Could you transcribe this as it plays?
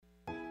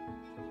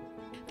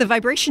The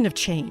vibration of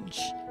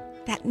change,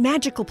 that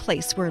magical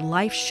place where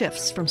life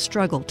shifts from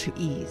struggle to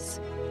ease,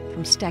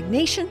 from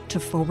stagnation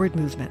to forward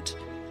movement,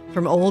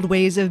 from old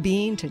ways of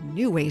being to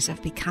new ways of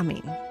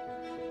becoming.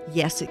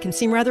 Yes, it can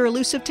seem rather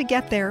elusive to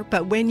get there,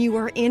 but when you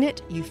are in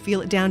it, you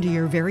feel it down to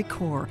your very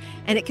core,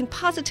 and it can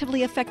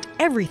positively affect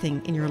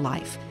everything in your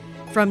life,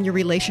 from your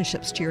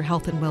relationships to your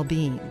health and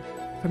well-being,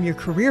 from your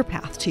career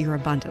path to your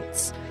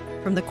abundance,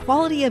 from the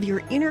quality of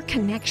your inner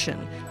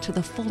connection to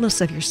the fullness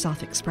of your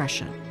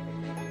self-expression.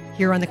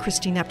 Here on the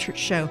Christine Upchurch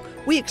Show,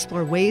 we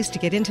explore ways to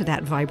get into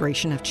that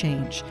vibration of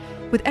change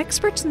with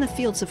experts in the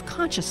fields of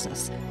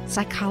consciousness,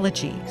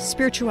 psychology,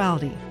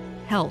 spirituality,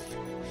 health,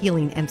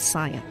 healing, and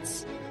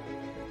science.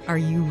 Are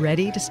you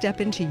ready to step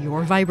into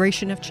your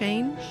vibration of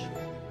change?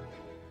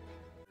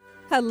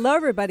 Hello,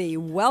 everybody.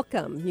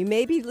 Welcome. You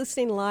may be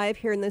listening live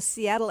here in the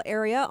Seattle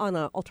area on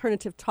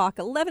Alternative Talk,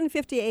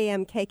 1150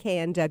 AM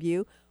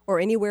KKNW, or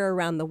anywhere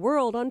around the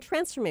world on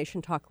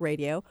Transformation Talk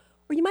Radio,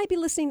 or you might be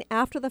listening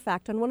after the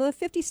fact on one of the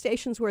 50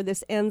 stations where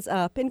this ends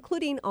up,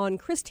 including on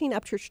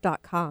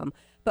ChristineUpchurch.com.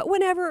 But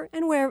whenever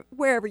and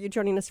wherever you're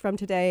joining us from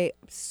today,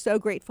 I'm so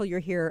grateful you're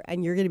here,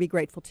 and you're going to be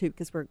grateful too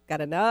because we've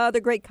got another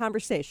great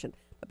conversation.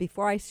 But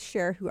before I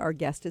share who our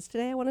guest is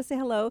today, I want to say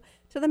hello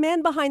to the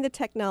man behind the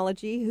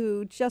technology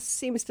who just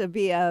seems to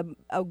be a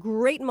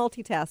great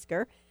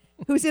multitasker,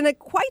 who's in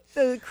quite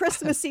the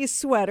Christmassy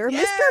sweater,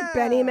 Yeah! Mr.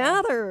 Benny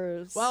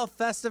Mathers. Well,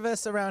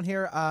 Festivus around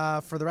here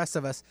for the rest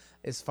of us,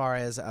 as far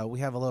as we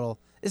have a little,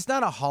 it's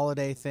not a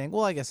holiday thing.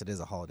 Well, I guess it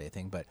is a holiday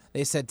thing, but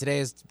they said today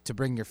is to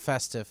bring your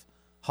festive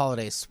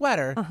holiday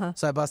sweater.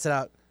 So I busted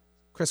out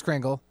Kris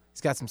Kringle.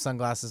 He's got some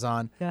sunglasses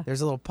on. Yeah.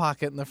 There's a little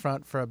pocket in the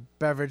front for a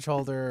beverage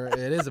holder.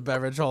 It is a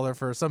beverage holder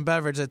for some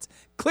beverage that's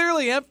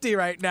clearly empty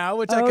right now,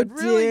 which I could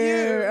really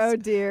use. Oh,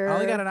 dear. I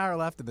only got an hour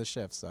left in the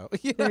shift, so.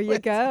 There you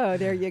go.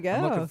 There you go.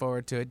 I'm looking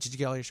forward to it. Did you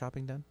get all your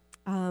shopping done?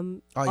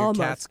 All your almost.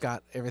 cats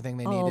got everything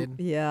they needed?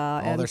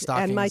 Yeah. All their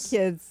stockings? And my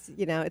kids,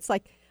 it's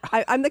like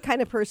I'm the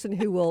kind of person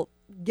who will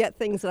get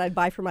things that I'd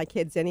buy for my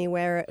kids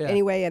anyway,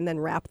 and then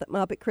wrap them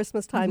up at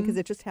Christmas time because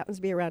it just happens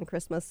to be around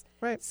Christmas.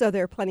 Right. So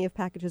there are plenty of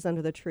packages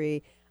under the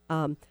tree.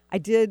 I'm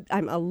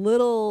a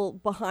little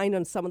behind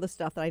on some of the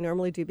stuff that I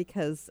normally do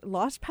because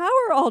lost power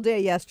all day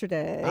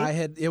yesterday.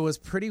 It was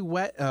pretty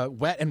wet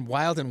and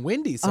wild and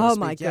windy, so to speak.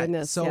 My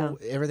goodness. So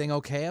everything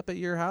okay up at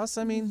your house?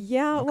 I mean,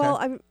 yeah, okay.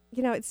 well,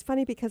 it's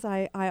funny because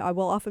I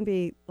will often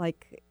be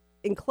like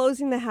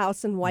enclosing the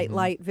house in white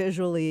light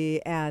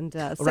visually and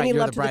sending love to the trees.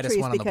 You're the brightest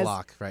one on the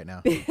block right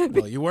now.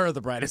 Well, you were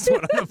the brightest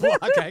one on the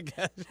block, I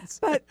guess.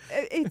 But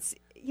it's,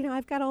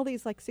 I've got all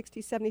these like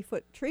 60,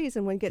 70-foot trees,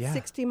 and when you get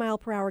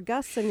 60-mile-per-hour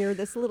gusts and you're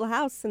this little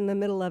house in the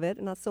middle of it,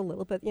 and not so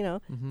little, but,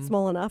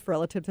 small enough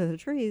relative to the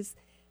trees,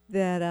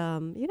 that,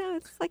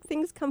 it's like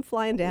things come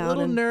flying down. A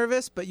little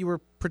nervous, but you were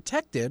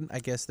protected. I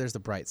guess there's the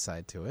bright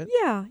side to it.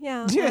 Yeah.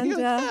 Yeah,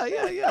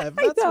 if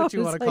that's what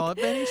you want to call it,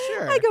 Benny,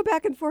 sure. I go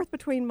back and forth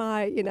between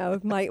my,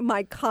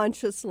 my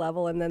conscious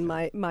level and then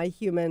my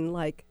human,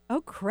 like,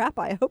 oh, crap,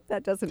 I hope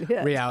that doesn't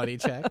hit. Reality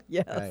check.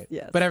 Yes, right.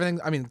 yes. But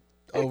everything,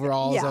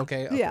 overall is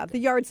okay? Yeah, the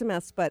yard's a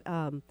mess, but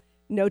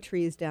no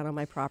trees down on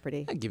my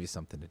property. I'd give you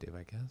something to do,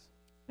 I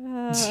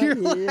guess. You're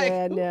Who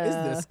no.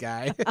 is this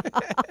guy?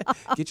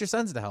 Get your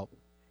sons to help.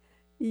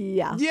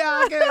 Yeah.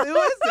 Yeah, okay. Who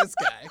is this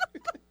guy?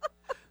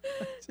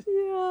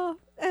 Yeah.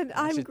 And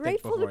I'm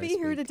grateful to be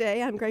here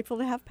today. I'm grateful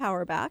to have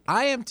power back.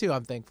 I am too.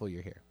 I'm thankful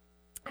you're here.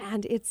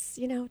 And it's,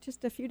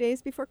 just a few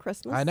days before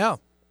Christmas. I know.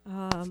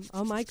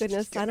 Oh, my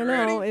goodness. I don't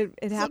know.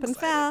 It happened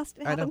fast.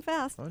 It happened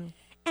fast.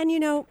 I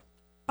know.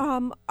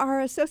 And,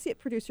 our associate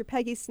producer,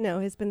 Peggy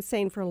Snow, has been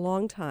saying for a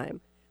long time,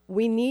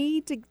 we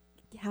need to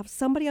have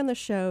somebody on the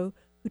show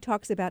who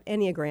talks about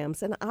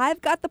Enneagrams. And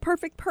I've got the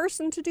perfect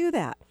person to do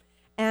that.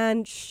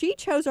 And she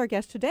chose our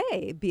guest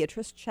today,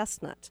 Beatrice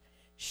Chestut.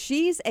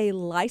 She's a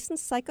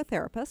licensed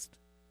psychotherapist,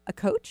 a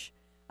coach,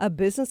 a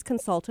business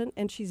consultant,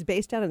 and she's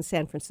based out in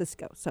San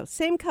Francisco. So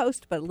same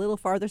coast, but a little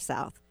farther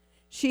south.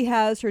 She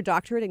has her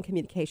doctorate in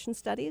communication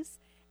studies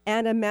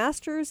and a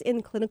master's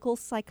in clinical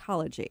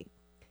psychology.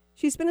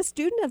 She's been a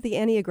student of the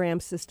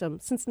Enneagram system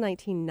since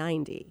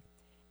 1990.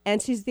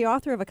 And she's the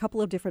author of a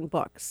couple of different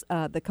books,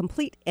 The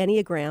Complete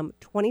Enneagram,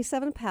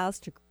 27 Paths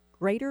to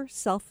Greater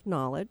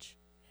Self-Knowledge,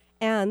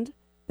 and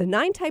The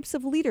 9 Types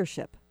of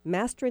Leadership,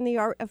 Mastering the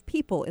Art of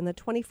People in the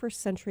 21st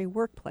Century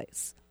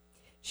Workplace.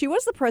 She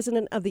was the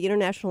president of the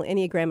International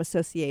Enneagram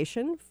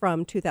Association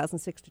from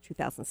 2006 to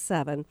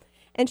 2007,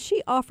 and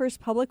she offers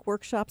public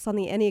workshops on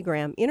the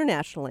Enneagram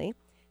internationally.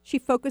 She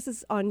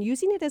focuses on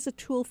using it as a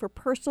tool for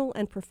personal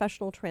and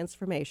professional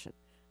transformation.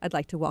 I'd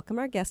like to welcome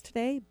our guest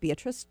today,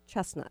 Beatrice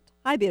Chestut.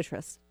 Hi,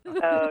 Beatrice.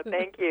 Oh,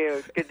 thank you.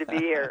 It's good to be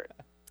here.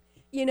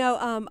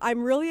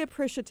 I'm really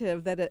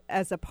appreciative that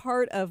as a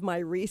part of my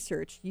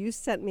research, you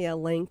sent me a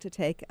link to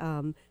take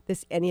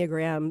this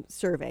Enneagram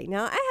survey.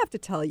 Now, I have to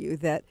tell you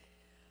that,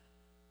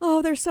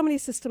 there's so many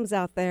systems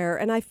out there,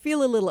 and I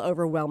feel a little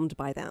overwhelmed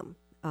by them.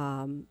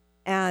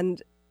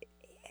 And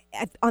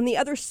on the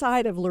other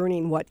side of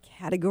learning what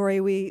category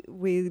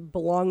we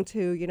belong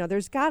to,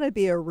 there's got to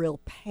be a real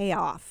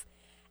payoff.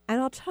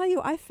 And I'll tell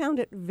you, I found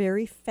it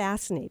very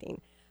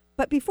fascinating.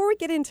 But before we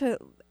get into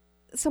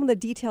some of the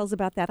details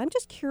about that, I'm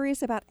just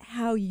curious about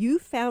how you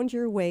found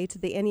your way to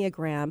the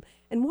Enneagram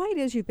and why it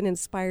is you've been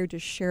inspired to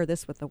share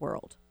this with the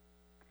world.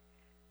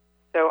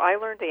 So I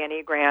learned the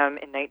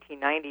Enneagram in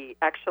 1990,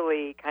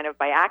 actually kind of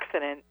by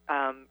accident,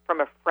 from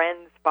a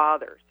friend's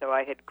father. So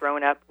I had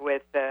grown up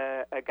with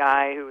a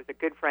guy who was a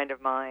good friend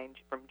of mine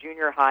from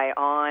junior high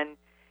on,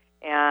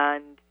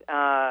 and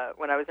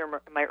when I was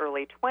in my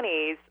early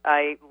 20s,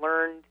 I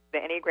learned the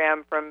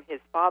Enneagram from his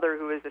father,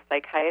 who was a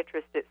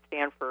psychiatrist at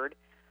Stanford,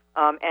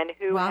 and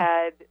who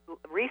had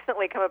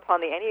recently come upon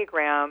the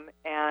Enneagram,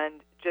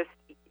 and just,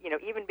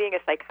 even being a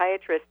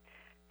psychiatrist,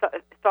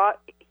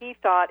 thought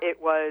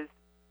it was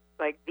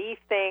like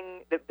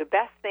the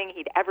best thing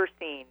he'd ever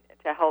seen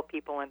to help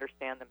people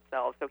understand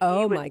themselves.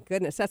 So my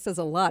goodness, that says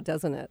a lot,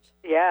 doesn't it?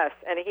 Yes,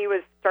 and he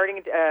was starting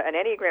an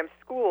Enneagram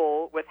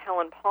school with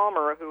Helen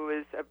Palmer, who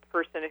is a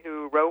person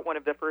who wrote one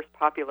of the first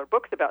popular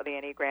books about the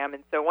Enneagram.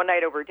 And so one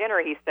night over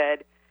dinner, he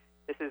said,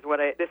 "This is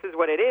what it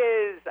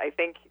is. I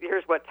think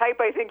here's what type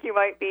I think you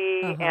might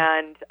be." Uh-huh.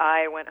 And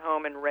I went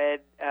home and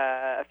read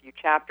a few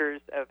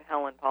chapters of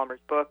Helen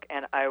Palmer's book,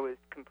 and I was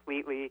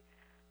completely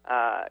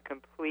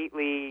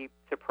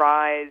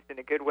surprised in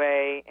a good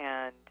way,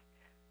 and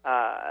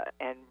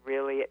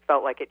really it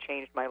felt like it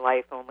changed my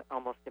life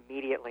almost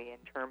immediately in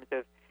terms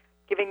of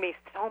giving me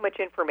so much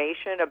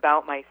information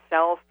about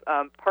myself,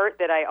 part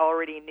that I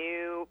already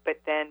knew,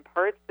 but then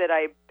parts that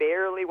I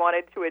barely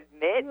wanted to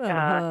admit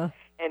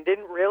and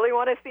didn't really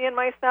want to see in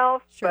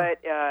myself, Sure.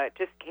 but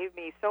just gave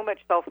me so much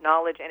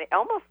self-knowledge, and it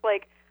almost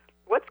like,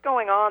 what's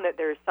going on that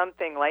there's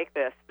something like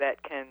this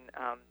that can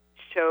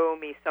show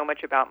me so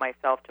much about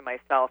myself to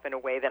myself in a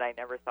way that I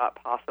never thought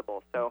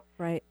possible. So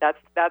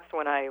that's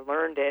when I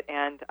learned it,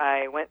 and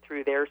I went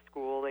through their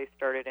school. They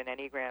started an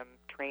Enneagram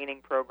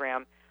training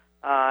program,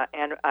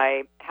 and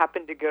I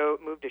happened to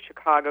move to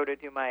Chicago to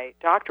do my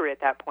doctorate at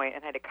that point,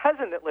 and I had a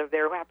cousin that lived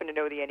there who happened to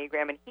know the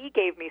Enneagram, and he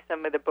gave me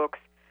some of the books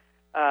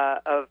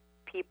of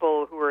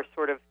people who were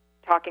sort of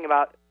talking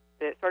about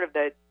the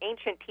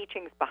ancient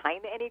teachings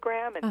behind the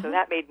Enneagram, and so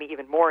that made me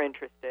even more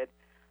interested.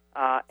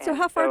 So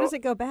how far does it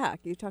go back?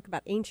 You talk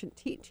about ancient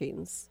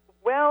teachings.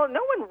 Well, no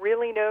one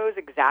really knows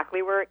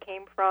exactly where it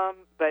came from,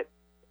 but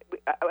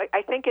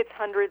I think it's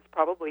hundreds,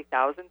 probably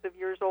thousands of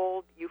years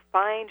old. You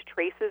find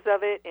traces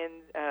of it in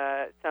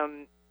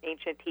some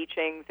ancient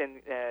teachings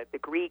and the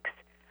Greeks.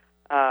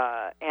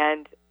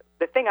 And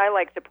the thing I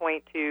like to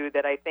point to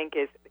that I think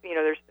is,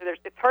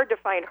 it's hard to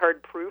find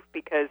hard proof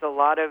because a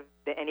lot of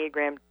the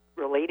Enneagram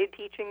related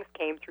teachings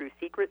came through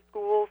secret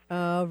schools,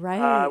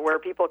 where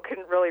people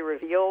couldn't really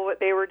reveal what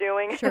they were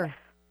doing. Sure.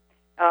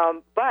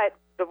 But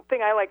the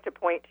thing I like to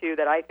point to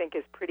that I think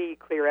is pretty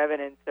clear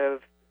evidence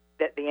of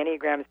that the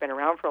Enneagram has been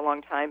around for a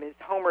long time is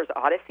Homer's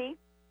Odyssey.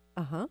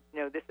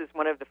 This is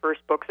one of the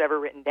first books ever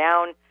written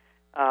down.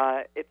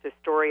 It's a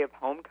story of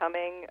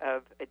homecoming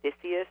of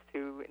Odysseus,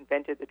 who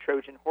invented the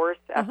Trojan horse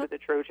after the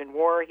Trojan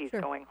War. He's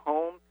going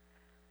home.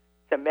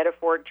 A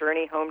metaphoric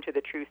journey home to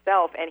the true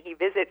self, and he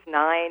visits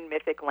 9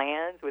 mythic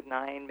lands with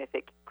 9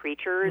 mythic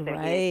creatures,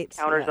 and he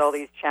encounters all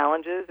these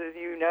challenges, as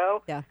you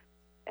know. Yeah.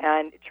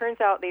 And it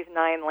turns out these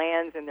 9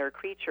 lands and their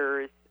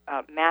creatures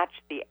match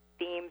the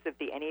themes of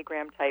the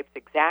Enneagram types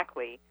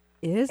exactly.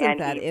 Isn't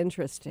that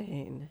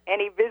interesting?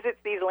 And he visits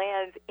these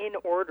lands in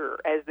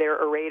order as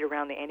they're arrayed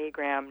around the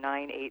Enneagram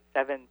 9, 8,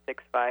 7,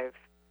 6, 5,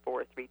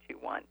 4, 3, 2,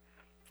 1.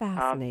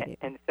 Fascinating.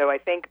 And so I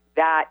think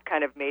that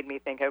kind of made me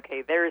think,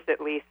 okay, there's at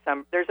least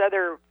there's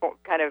other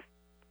kind of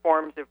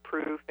forms of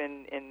proof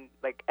in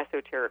like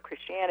esoteric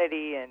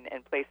Christianity and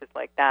places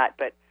like that,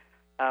 but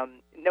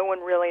no one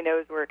really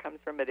knows where it comes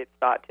from, but it's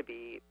thought to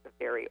be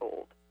very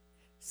old.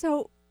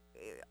 So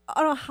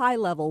on a high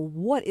level,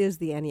 what is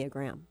the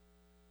Enneagram?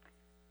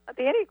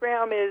 The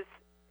Enneagram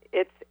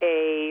it's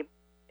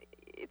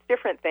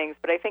different things,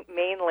 but I think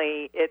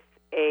mainly it's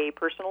a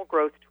personal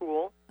growth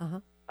tool.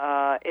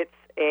 It's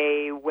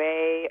a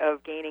way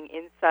of gaining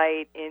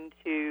insight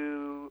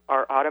into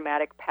our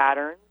automatic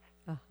patterns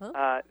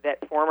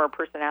that form our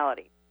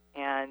personality.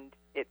 And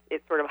it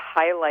sort of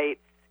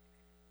highlights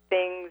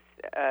things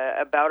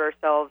about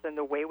ourselves and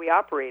the way we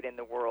operate in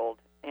the world.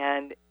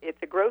 And it's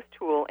a growth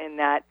tool in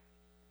that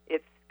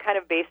it's kind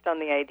of based on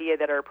the idea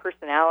that our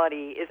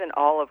personality isn't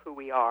all of who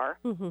we are.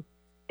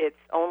 It's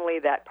only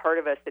that part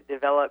of us that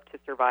developed to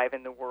survive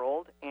in the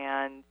world.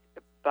 And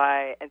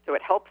so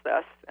it helps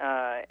us,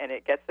 and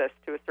it gets us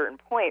to a certain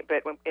point.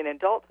 But in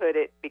adulthood,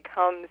 it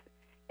becomes,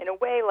 in a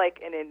way,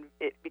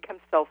 it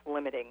becomes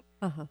self-limiting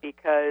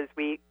because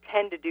we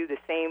tend to do the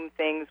same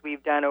things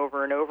we've done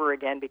over and over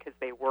again because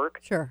they work.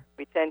 Sure.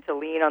 We tend to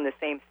lean on the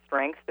same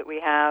strengths that we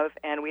have,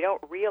 and we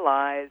don't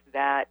realize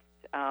that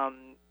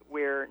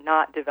we're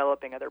not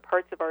developing other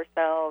parts of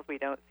ourselves. We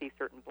don't see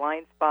certain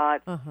blind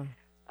spots.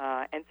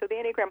 And so the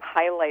Enneagram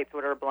highlights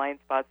what our blind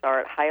spots are.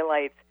 It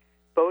highlights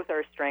both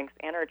our strengths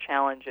and our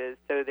challenges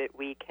so that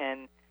we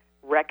can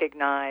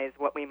recognize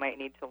what we might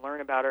need to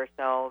learn about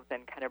ourselves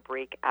and kind of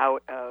break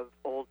out of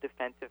old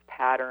defensive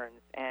patterns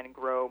and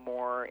grow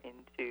more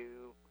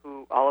into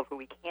who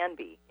we can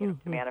be, to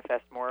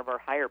manifest more of our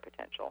higher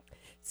potential.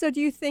 So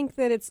do you think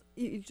that it's,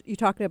 you're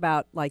talking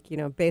about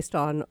based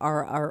on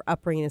our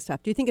upbringing and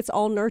stuff, do you think it's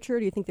all nurture?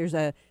 Do you think there's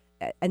a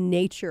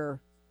nature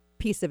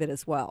piece of it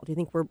as well? Do you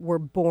think we're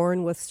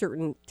born with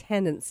certain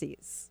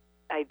tendencies?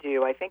 I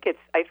do. I think it's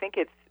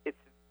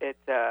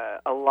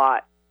a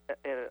lot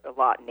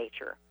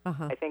nature.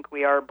 I think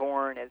we are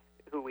born as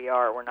who we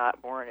are. We're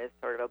not born as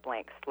sort of a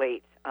blank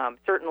slate.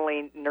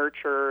 Certainly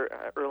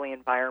nurture, early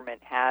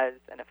environment has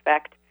an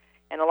effect.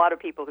 And a lot of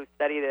people who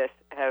study this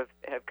have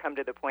come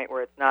to the point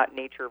where it's not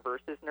nature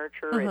versus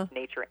nurture, it's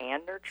nature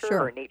and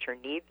nurture, or nature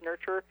needs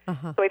nurture.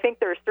 So I think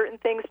there are certain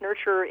things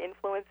nurture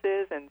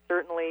influences, and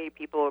certainly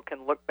people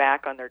can look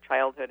back on their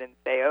childhood and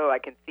say, oh, I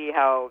can see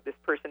how this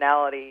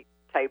personality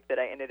type that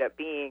I ended up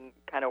being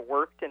kind of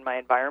worked in my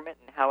environment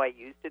and how I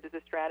used it as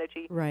a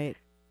strategy. Right.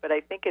 But I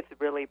think it's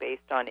really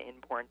based on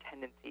inborn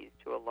tendencies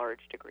to a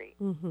large degree.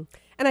 And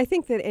I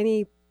think that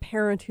any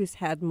parent who's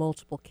had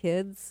multiple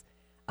kids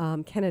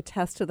can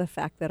attest to the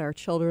fact that our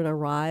children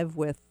arrive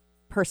with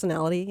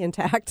personality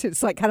intact.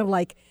 It's kind of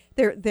like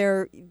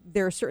there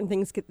are certain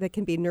things that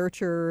can be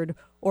nurtured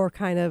or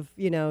kind of,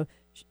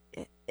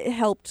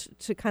 helped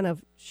to kind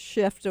of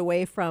shift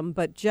away from.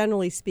 But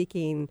generally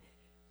speaking,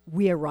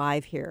 we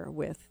arrive here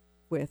with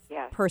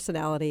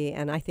personality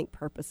and I think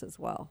purpose as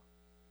well.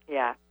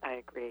 Yeah, I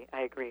agree.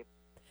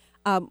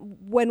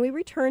 When we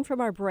return from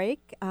our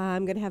break,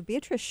 I'm going to have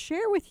Beatrice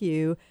share with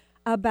you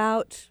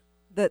about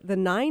the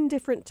 9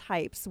 different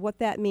types, what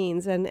that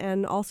means,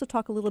 and also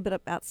talk a little bit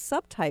about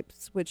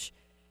subtypes, which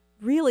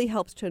really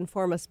helps to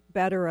inform us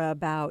better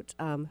about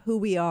who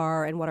we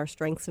are and what our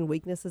strengths and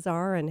weaknesses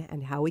are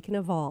and how we can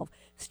evolve.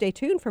 Stay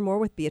tuned for more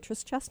with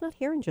Beatrice Chestut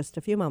here in just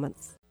a few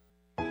moments.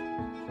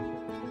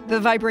 The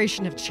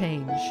vibration of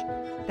change,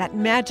 that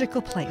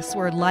magical place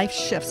where life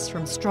shifts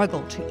from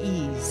struggle to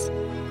ease,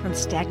 from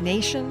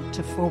stagnation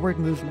to forward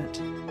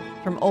movement,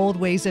 from old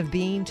ways of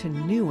being to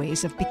new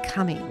ways of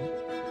becoming.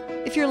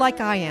 If you're like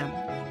I am,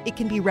 it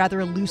can be rather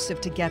elusive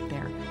to get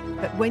there,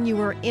 but when you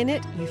are in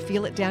it, you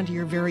feel it down to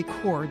your very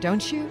core,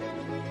 don't you?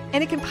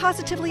 And it can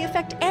positively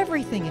affect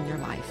everything in your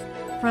life,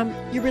 from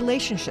your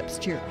relationships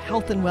to your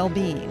health and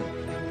well-being,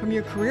 from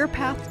your career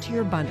path to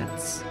your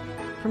abundance,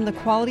 from the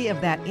quality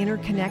of that inner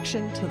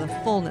connection to the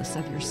fullness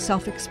of your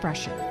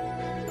self-expression.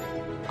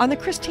 On the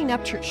Christine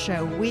Upchurch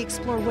Show, we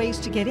explore ways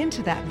to get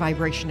into that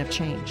vibration of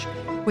change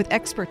with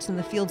experts in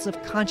the fields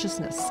of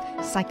consciousness,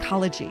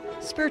 psychology,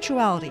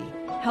 spirituality,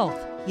 health,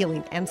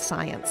 healing, and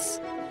science.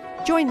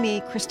 Join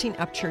me, Christine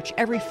Upchurch,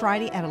 every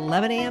Friday at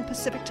 11 a.m.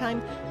 Pacific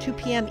Time, 2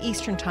 p.m.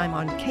 Eastern Time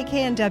on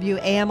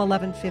KKNW AM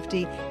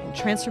 1150 and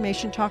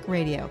Transformation Talk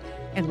Radio,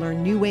 and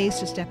learn new ways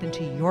to step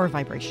into your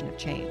vibration of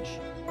change.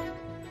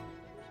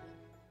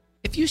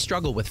 If you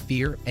struggle with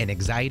fear and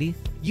anxiety,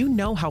 you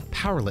know how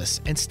powerless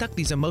and stuck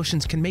these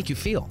emotions can make you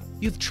feel.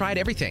 You've tried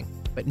everything,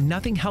 but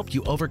nothing helped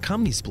you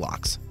overcome these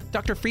blocks.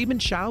 Dr. Friedman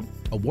Schaub,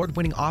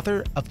 award-winning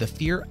author of The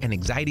Fear and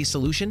Anxiety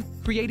Solution,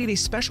 created a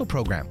special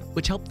program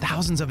which helped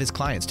thousands of his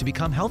clients to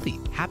become healthy,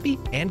 happy,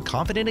 and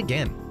confident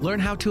again. Learn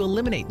how to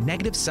eliminate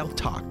negative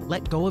self-talk,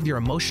 let go of your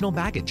emotional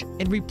baggage,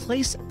 and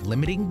replace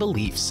limiting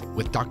beliefs.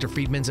 With Dr.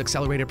 Friedman's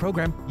accelerated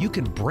program, you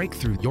can break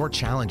through your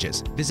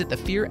challenges. Visit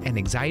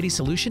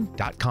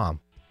thefearandanxietysolution.com.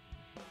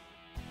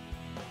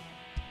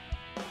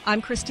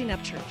 I'm Christine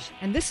Upchurch,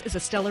 and this is a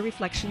Stellar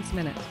Reflections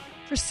Minute.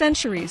 For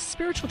centuries,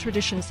 spiritual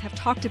traditions have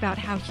talked about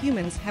how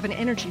humans have an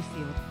energy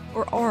field,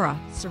 or aura,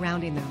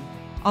 surrounding them.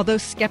 Although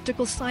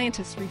skeptical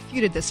scientists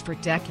refuted this for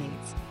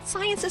decades,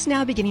 science is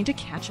now beginning to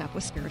catch up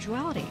with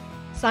spirituality.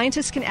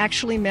 Scientists can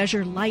actually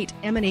measure light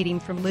emanating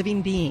from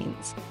living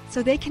beings,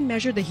 so they can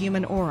measure the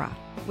human aura,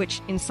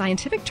 which in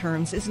scientific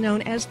terms is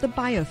known as the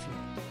biofield.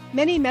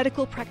 Many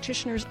medical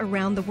practitioners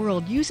around the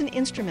world use an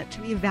instrument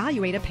to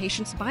evaluate a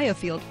patient's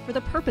biofield for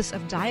the purpose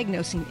of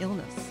diagnosing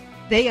illness.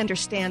 They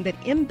understand that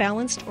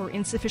imbalanced or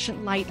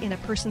insufficient light in a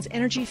person's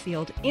energy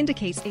field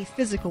indicates a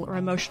physical or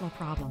emotional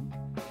problem.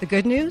 The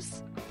good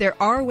news? There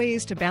are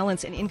ways to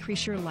balance and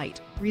increase your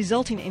light,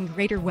 resulting in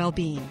greater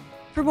well-being.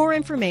 For more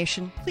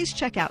information, please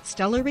check out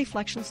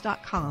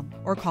stellarreflections.com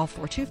or call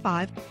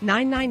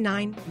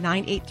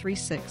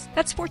 425-999-9836.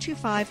 That's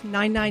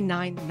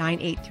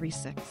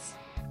 425-999-9836.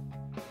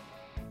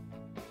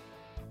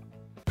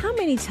 How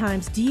many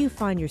times do you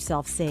find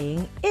yourself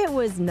saying, "It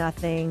was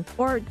nothing,"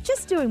 or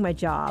 "just doing my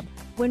job,"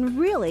 when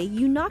really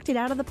you knocked it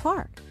out of the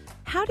park?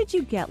 How did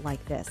you get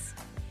like this?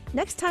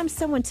 Next time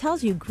someone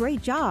tells you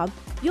 "great job,"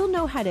 you'll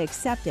know how to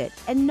accept it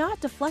and not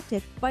deflect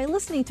it by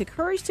listening to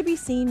Courage to be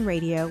Seen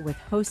Radio with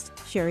host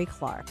Sherry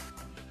Clark.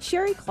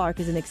 Sherry Clark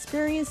is an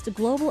experienced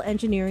global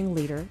engineering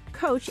leader,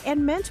 coach,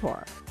 and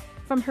mentor.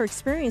 From her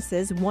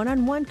experiences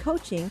one-on-one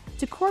coaching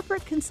to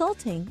corporate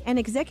consulting and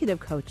executive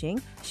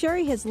coaching,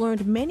 Sherry has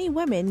learned many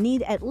women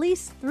need at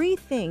least 3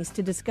 things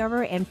to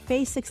discover and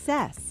face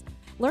success.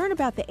 Learn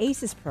about the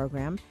ACES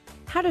program,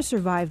 how to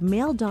survive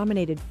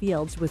male-dominated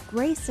fields with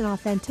grace and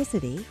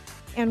authenticity,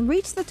 and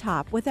reach the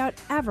top without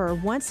ever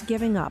once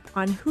giving up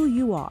on who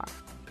you are.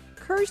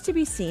 Courage to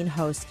be Seen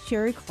host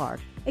Sherry Clark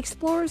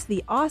explores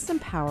the awesome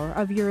power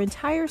of your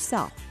entire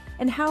self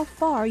and how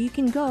far you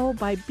can go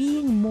by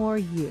being more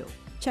you.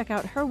 Check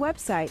out her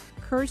website,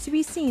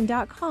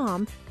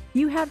 couragetobeseen.com.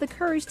 You have the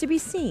courage to be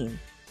seen.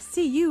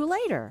 See you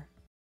later.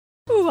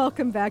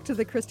 Welcome back to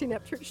the Christine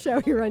Upchurch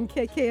Show here on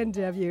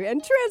KKNW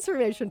and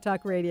Transformation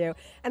Talk Radio.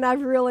 And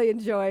I've really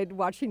enjoyed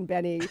watching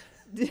Benny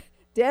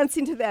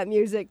dancing to that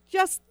music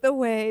just the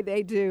way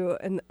they do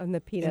in the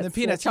Peanuts. In the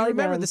Peanuts. You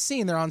remember the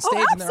scene. They're on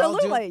stage and they're all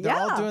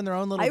doing their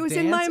own little dance. I was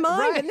in my mind,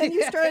 right. And then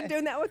you started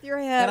doing that with your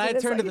head. And I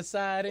turned to the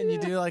side and you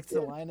do like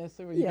the Linus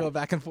where you go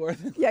back and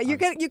forth. Yeah, you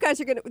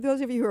guys are going to,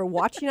 those of you who are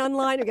watching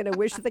online are going to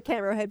wish that the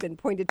camera had been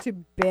pointed to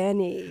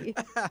Benny.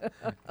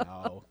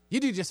 No,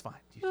 you do just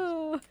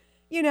fine.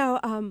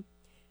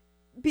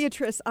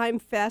 Beatrice, I'm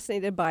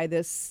fascinated by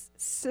this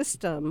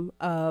system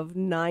of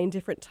 9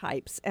 different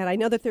types. And I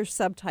know that there's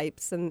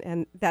subtypes,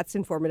 and that's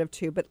informative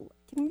too. But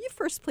can you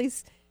first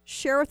please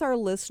share with our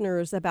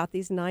listeners about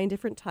these 9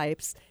 different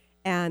types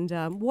and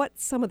what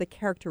some of the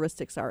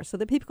characteristics are so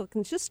that people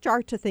can just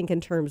start to think in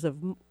terms of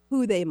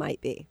who they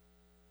might be?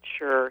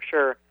 Sure.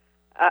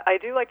 I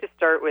do like to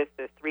start with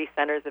the 3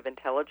 centers of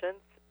intelligence.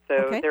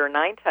 So there are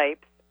 9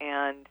 types,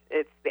 and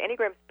the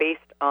Enneagram's based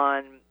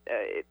on,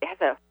 it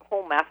has a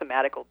whole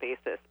mathematical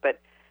basis, but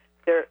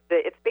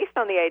it's based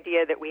on the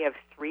idea that we have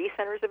 3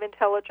 centers of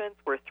intelligence.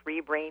 We're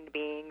 3-brained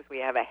beings. We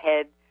have a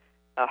head,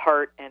 a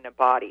heart, and a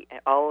body,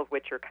 and all of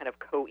which are kind of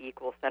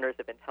co-equal centers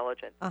of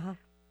intelligence. Uh-huh.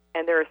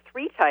 And there are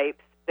 3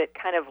 types that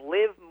kind of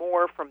live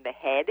more from the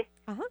head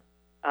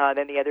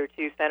than the other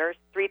 2 centers.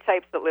 3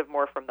 types that live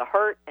more from the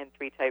heart, and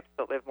 3 types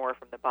that live more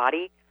from the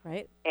body.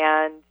 Right.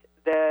 And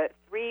the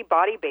 3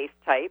 body-based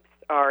types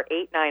are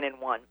 8, 9, and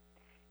 1.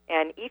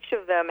 And each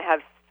of them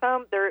have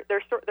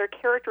their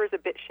character is a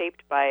bit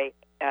shaped by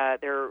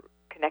their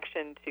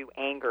connection to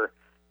anger.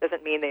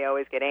 Doesn't mean they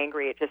always get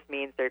angry. It just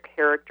means their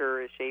character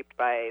is shaped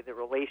by the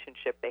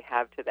relationship they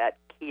have to that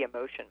key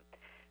emotion.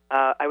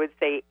 I would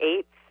say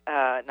 8s,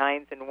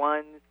 9s, and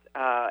 1s.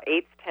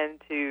 8s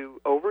tend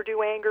to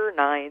overdo anger,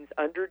 9s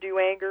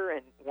underdo anger,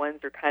 and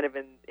 1s are kind of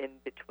in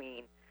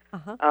between.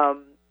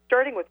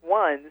 Starting with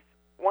 1s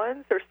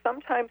are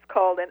sometimes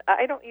called, and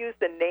I don't use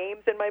the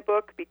names in my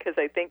book because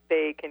I think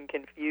they can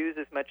confuse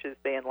as much as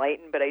they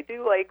enlighten, but I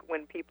do like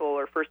when people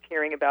are first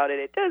hearing about it,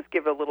 it does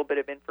give a little bit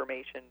of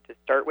information to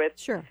start with.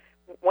 Sure.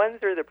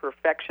 1s are the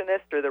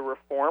perfectionist or the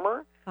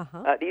reformer.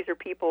 These are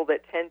people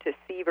that tend to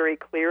see very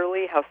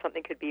clearly how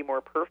something could be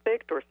more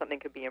perfect or something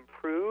could be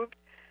improved.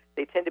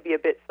 They tend to be a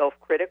bit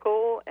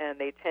self-critical, and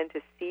they tend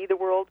to see the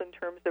world in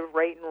terms of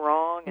right and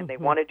wrong, and they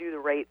want to do the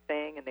right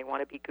thing, and they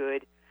want to be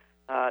good.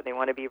 They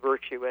want to be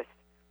virtuous.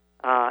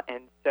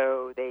 And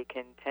so they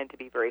can tend to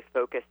be very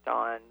focused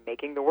on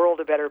making the world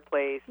a better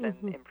place and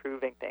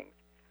improving things.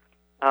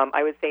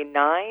 I would say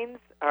 9s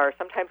are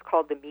sometimes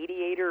called the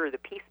mediator or the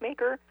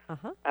peacemaker.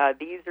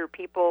 These are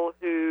people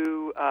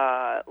who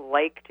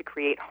like to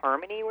create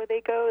harmony where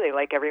they go. They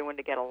like everyone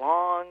to get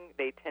along.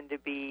 They tend to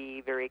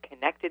be very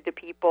connected to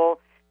people.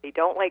 They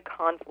don't like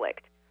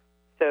conflict.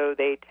 So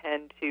they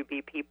tend to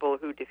be people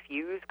who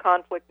diffuse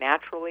conflict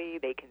naturally.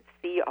 They can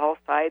see all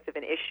sides of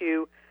an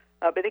issue.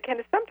 But they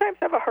can sometimes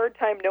have a hard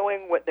time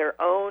knowing what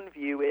their own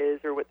view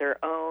is or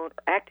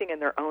acting in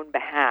their own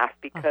behalf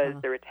because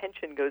their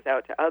attention goes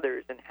out to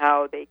others and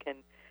how they can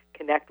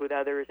connect with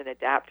others and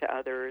adapt to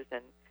others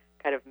and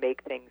kind of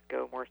make things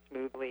go more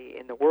smoothly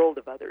in the world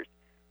of others.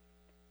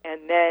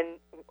 And then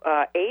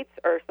 8s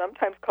are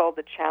sometimes called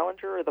the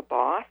challenger or the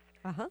boss.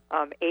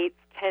 8s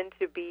tend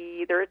to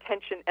be their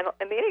attention, and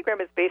the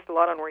Enneagram is based a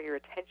lot on where your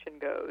attention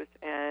goes.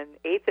 And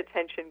 8's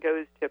attention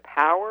goes to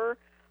power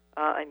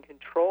and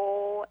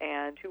control,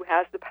 and who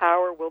has the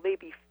power? Will they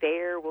be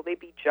fair? Will they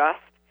be just?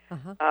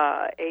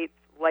 8s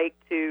like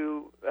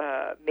to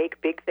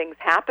make big things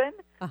happen.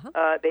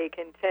 They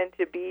can tend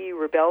to be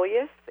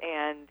rebellious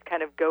and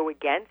kind of go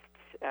against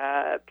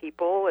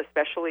people,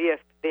 especially if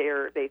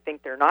they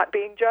think they're not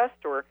being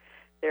just or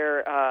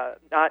they're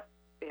not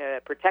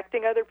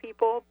protecting other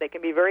people. They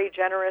can be very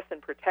generous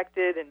and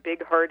protected and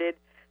big-hearted,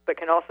 but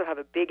can also have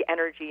a big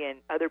energy, and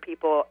other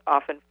people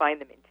often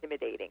find them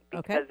intimidating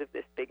because of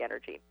this big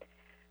energy.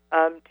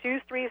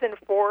 2s, 3s, and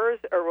 4s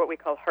are what we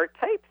call heart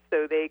types,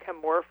 so they come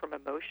more from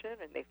emotion,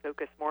 and they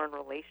focus more on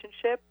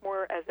relationship,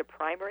 more as a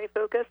primary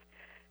focus.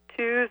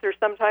 2s are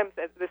sometimes,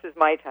 this is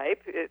my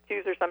type,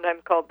 2s are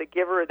sometimes called the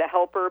giver or the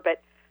helper,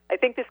 but I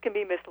think this can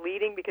be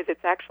misleading because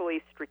it's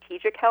actually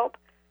strategic help.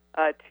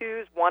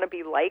 2s want to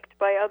be liked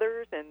by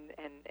others, and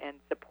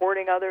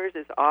supporting others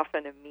is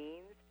often a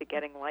means to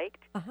getting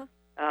liked.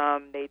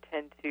 They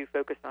tend to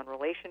focus on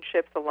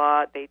relationships a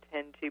lot. They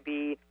tend to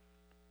be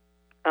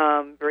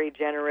very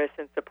generous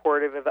and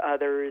supportive of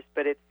others,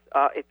 but it's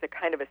a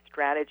kind of a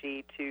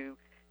strategy to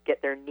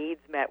get their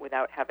needs met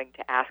without having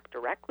to ask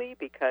directly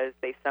because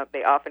they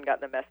often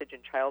got the message in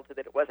childhood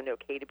that it wasn't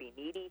okay to be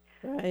needy.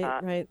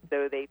 Right.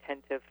 So they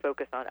tend to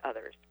focus on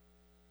others.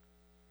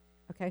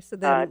 Okay, so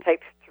then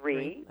type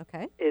 3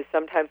 is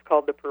sometimes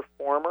called the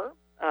performer.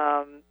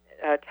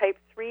 Type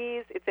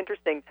 3s, it's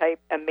interesting.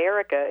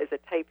 America is a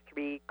type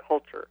 3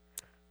 culture.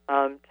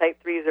 Type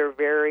 3s are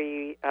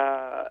very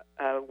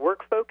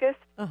work-focused.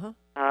 Uh-huh.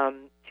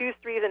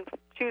 2s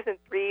and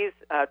 3s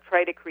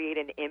try to create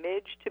an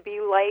image to be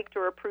liked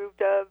or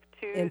approved of.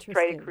 2s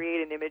try to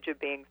create an image of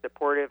being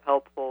supportive,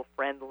 helpful,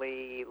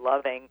 friendly,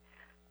 loving.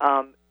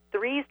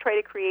 3s try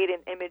to create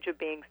an image of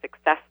being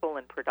successful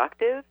and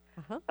productive.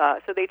 Uh-huh.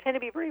 So they tend to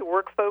be very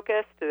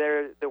work-focused.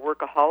 They're the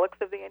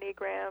workaholics of the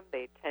Enneagram.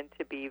 They tend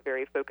to be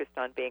very focused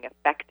on being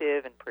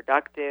effective and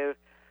productive.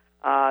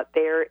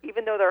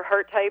 Even though they're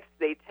heart types,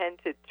 they tend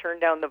to turn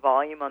down the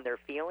volume on their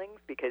feelings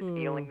because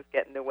feelings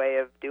get in the way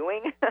of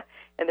doing.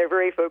 And they're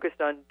very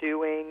focused on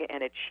doing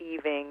and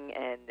achieving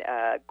and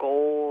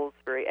goals,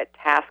 very at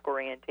task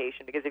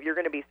orientation. Because if you're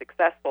going to be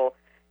successful,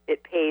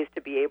 it pays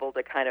to be able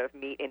to kind of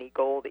meet any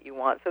goal that you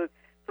want. So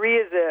 3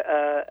 is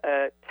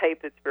a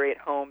type that's very at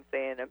home,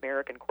 say, in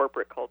American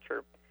corporate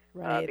culture,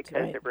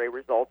 because they're very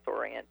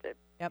results-oriented.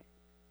 Yep.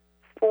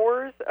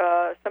 4s,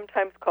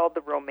 sometimes called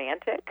the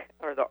romantic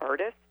or the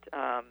artist,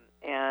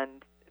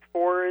 and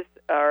 4s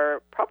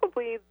are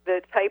probably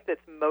the type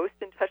that's most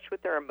in touch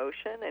with their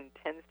emotion and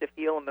tends to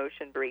feel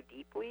emotion very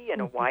deeply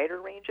and a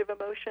wider range of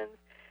emotions.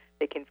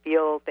 They can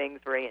feel things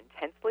very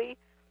intensely.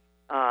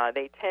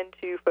 They tend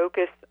to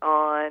focus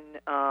on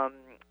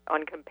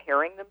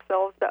comparing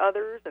themselves to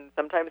others, and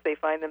sometimes they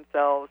find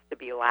themselves to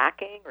be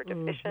lacking or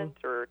deficient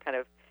or kind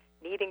of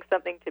needing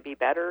something to be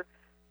better,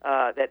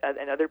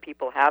 and other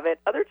people have it.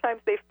 Other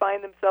times they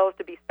find themselves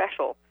to be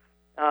special,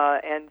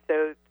 and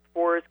so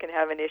 4s can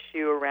have an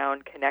issue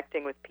around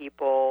connecting with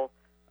people.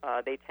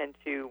 They tend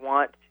to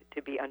want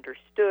to be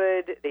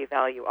understood. They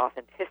value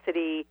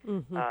authenticity.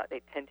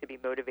 They tend to be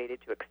motivated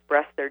to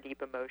express their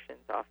deep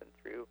emotions, often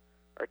through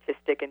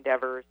artistic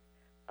endeavors,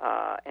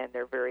 and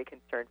they're very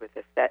concerned with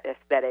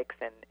aesthetics,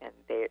 and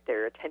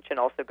their attention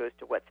also goes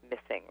to what's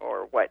missing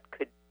or what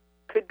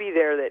could be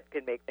there that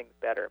could make things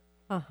better.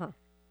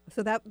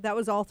 So that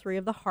was all 3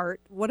 of the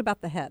heart. What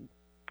about the head?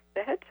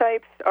 The head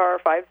types are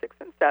 5, 6,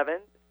 and 7.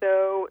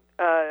 So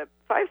 5,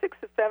 6,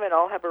 and 7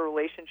 all have a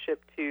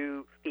relationship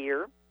to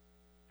fear.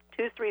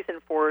 2s, 3s,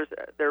 and 4s,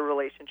 their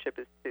relationship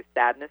is to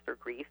sadness or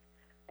grief.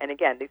 And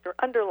again, these are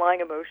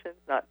underlying emotions,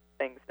 not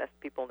things that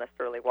people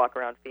necessarily walk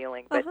around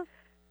feeling. But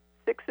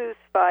 6s,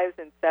 5s,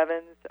 and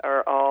 7s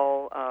are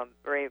all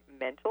very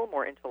mental,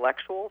 more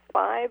intellectual.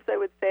 5s, I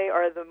would say,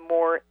 are the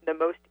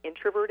most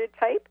introverted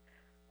type,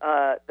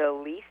 the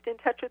least in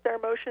touch with their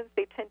emotions.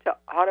 They tend to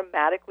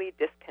automatically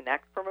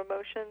disconnect from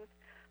emotions,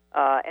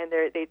 and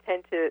they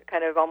tend to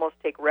kind of almost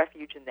take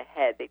refuge in the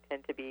head. They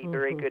tend to be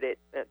very good at,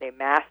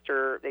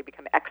 they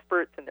become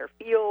experts in their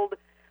field.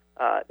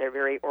 They're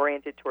very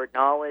oriented toward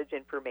knowledge,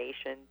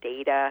 information,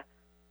 data,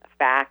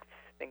 facts,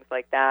 things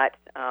like that.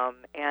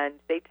 And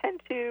they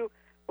tend to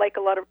like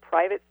a lot of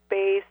private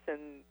space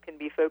and can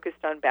be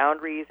focused on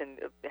boundaries and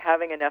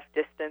having enough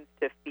distance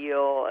to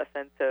feel a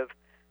sense of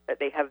that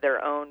they have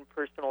their own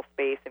personal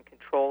space and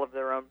control of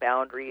their own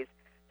boundaries.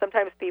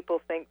 Sometimes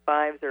people think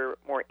 5s are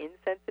more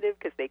insensitive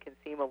because they can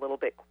seem a little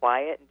bit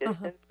quiet and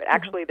distant, but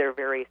actually they're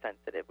very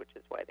sensitive, which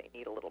is why they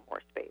need a little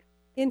more space.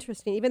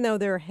 Interesting. Even though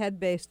they're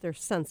head-based, they're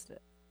sensitive.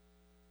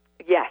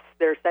 Yes,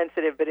 they're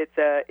sensitive, but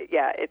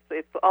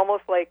it's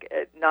almost like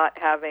not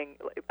having.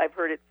 I've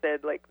heard it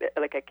said like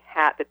a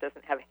cat that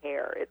doesn't have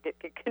hair.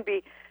 It can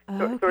be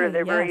sort of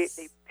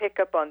they pick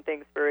up on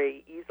things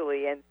very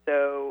easily, and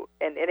so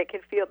and they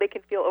can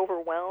feel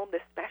overwhelmed,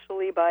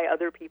 especially by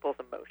other people's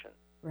emotions.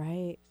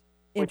 Right.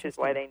 Which is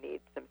why they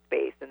need some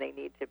space, and they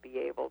need to be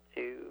able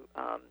to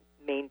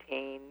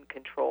maintain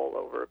control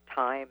over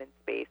time and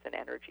space and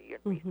energy and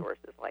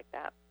resources like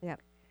that. Yeah.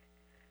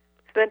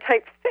 So then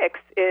type 6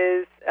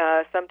 is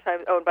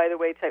sometimes, and by the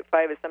way, type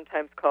 5 is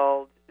sometimes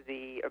called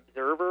the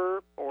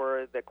observer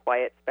or the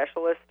quiet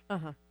specialist.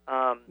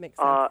 Makes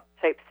sense.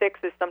 Type 6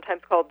 is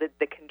sometimes called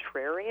the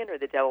contrarian or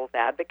the devil's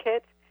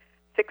advocate.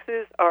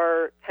 6s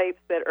are types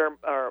that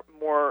are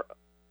more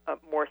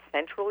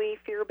centrally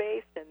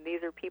fear-based, and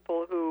these are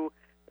people who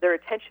their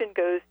attention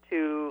goes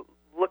to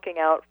looking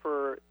out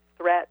for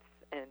threats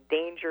and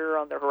danger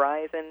on the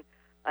horizon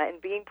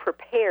and being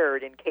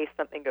prepared in case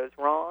something goes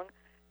wrong.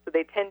 So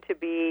they tend to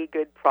be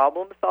good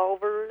problem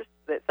solvers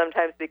that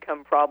sometimes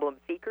become problem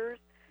seekers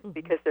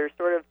because they're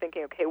sort of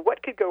thinking, okay,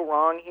 what could go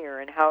wrong here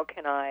and how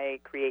can I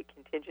create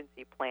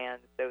contingency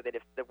plans so that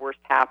if the worst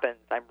happens,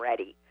 I'm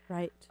ready.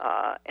 Right.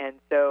 And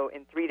so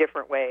in 3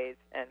 different ways.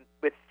 And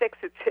with 6,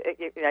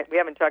 we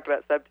haven't talked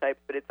about subtypes,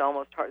 but it's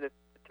almost hard. The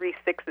 3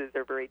 6s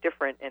are very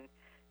different. And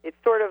it's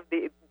sort of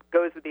it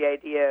goes with the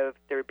idea of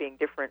there being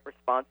different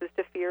responses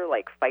to fear,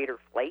 like fight or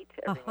flight.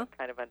 Everyone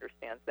kind of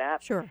understands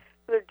that. Sure.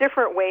 So there are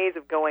different ways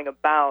of going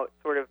about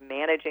sort of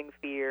managing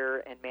fear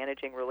and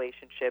managing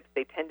relationships.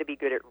 They tend to be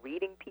good at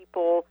reading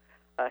people,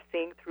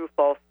 seeing through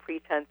false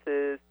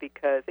pretenses,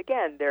 because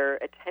again, their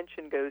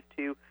attention goes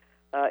to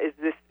is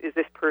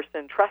this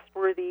person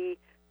trustworthy?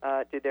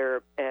 Do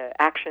their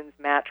actions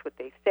match what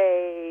they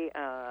say?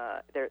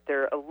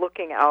 They're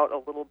looking out a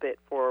little bit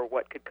for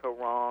what could go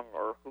wrong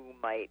or who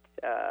might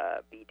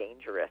be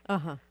dangerous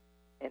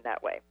in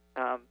that way.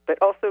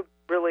 But also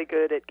really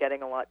good at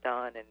getting a lot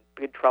done and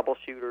good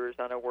troubleshooters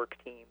on a work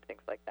team,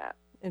 things like that.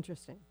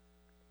 Interesting.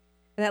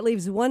 And that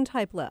leaves one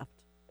type left.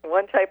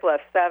 One type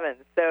left, 7s.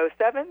 So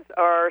 7s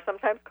are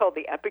sometimes called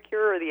the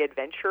epicure or the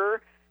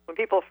adventurer. When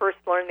people first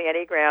learn the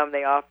Enneagram,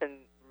 they often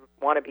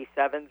want to be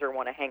 7s or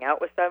want to hang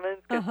out with 7s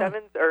because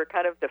 7s are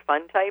kind of the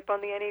fun type on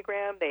the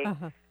Enneagram.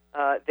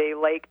 They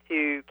like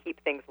to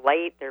keep things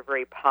light. They're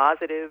very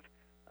positive.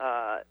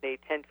 They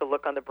tend to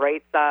look on the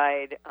bright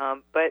side.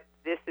 But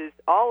this is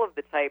all of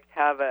the types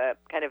have a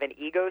kind of an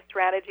ego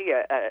strategy,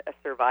 a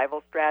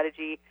survival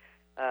strategy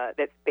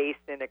that's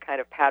based in a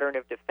kind of pattern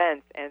of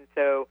defense. And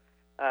so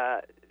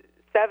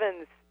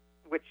 7's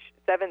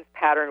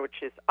pattern,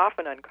 which is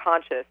often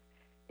unconscious,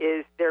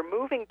 is they're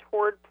moving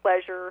toward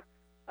pleasure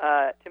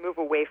to move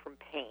away from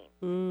pain.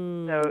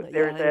 So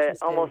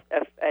there's almost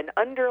an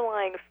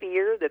underlying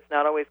fear that's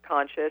not always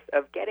conscious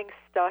of getting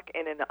stuck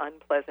in an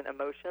unpleasant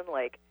emotion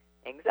like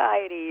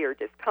anxiety or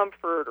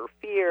discomfort or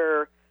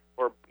fear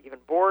or even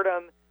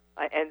boredom.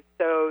 And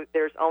so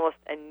there's almost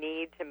a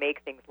need to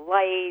make things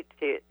light,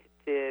 to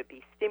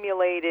be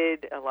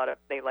stimulated.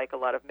 They like a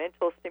lot of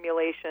mental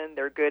stimulation.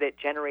 They're good at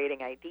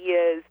generating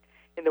ideas.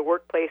 In the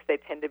workplace, they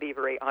tend to be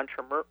very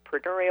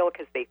entrepreneurial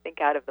because they think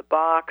out of the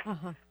box.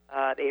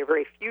 They are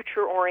very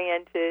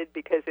future-oriented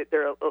because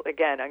they're,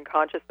 again,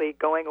 unconsciously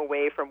going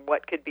away from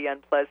what could be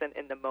unpleasant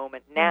in the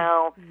moment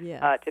now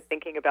to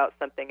thinking about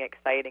something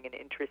exciting and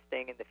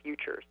interesting in the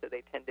future. So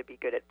they tend to be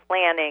good at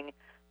planning,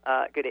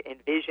 good at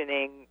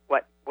envisioning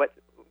what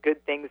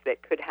good things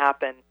that could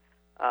happen,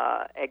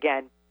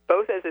 again,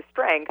 both as a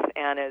strength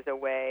and as a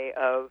way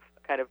of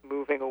kind of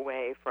moving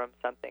away from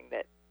something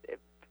that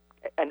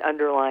an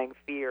underlying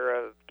fear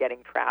of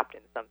getting trapped in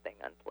something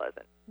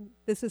unpleasant.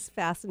 This is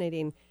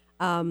fascinating.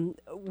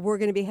 We're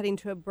going to be heading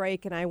to a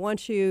break, and I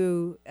want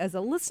you, as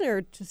a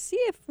listener, to see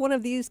if one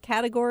of these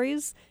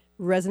categories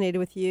resonated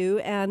with you.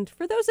 And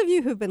for those of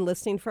you who've been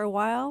listening for a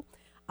while,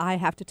 I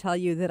have to tell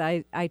you that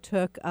I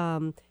took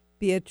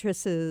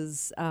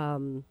Beatrice's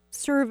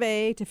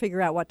survey to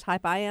figure out what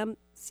type I am.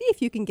 See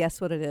if you can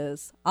guess what it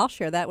is. I'll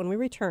share that when we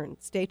return.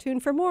 Stay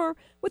tuned for more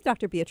with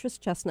Dr. Beatrice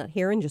Chestnut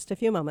here in just a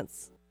few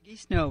moments.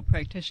 Snow,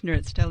 practitioner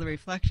at Stellar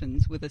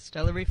Reflections with a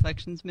Stellar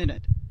Reflections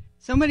Minute.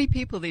 So many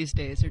people these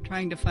days are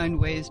trying to find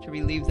ways to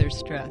relieve their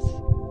stress.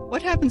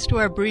 What happens to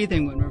our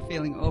breathing when we're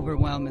feeling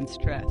overwhelm and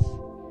stress?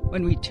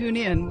 When we tune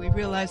in, we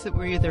realize that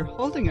we're either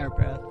holding our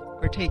breath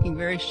or taking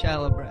very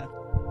shallow breath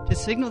to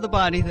signal the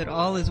body that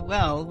all is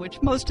well, which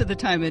most of the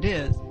time it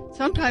is.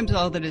 Sometimes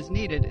all that is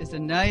needed is a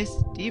nice,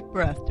 deep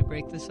breath to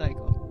break the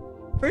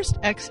cycle. First,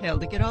 exhale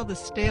to get all the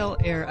stale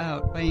air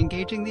out by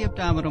engaging the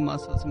abdominal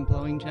muscles and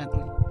blowing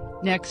gently.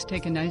 Next,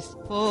 take a nice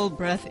full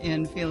breath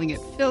in, feeling it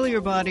fill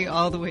your body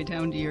all the way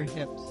down to your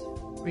hips.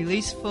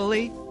 Release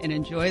fully and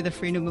enjoy the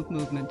freedom of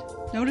movement.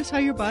 Notice how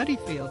your body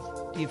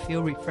feels. Do you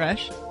feel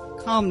refreshed?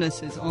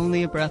 Calmness is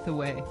only a breath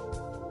away.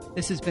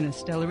 This has been a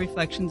Stellar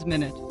Reflections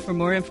Minute. For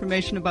more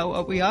information about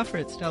what we offer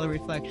at Stellar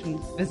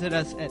Reflections, visit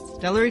us at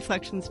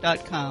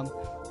stellarreflections.com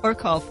or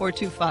call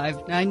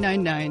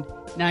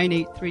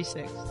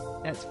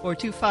 425-999-9836. That's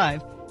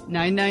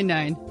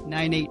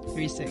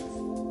 425-999-9836.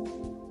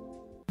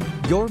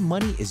 Your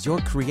money is your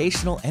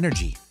creational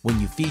energy. When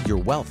you feed your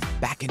wealth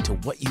back into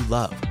what you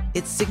love,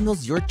 it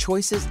signals your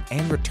choices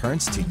and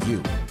returns to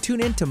you.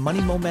 Tune in to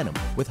Money Momentum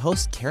with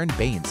host Karen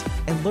Baines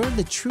and learn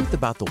the truth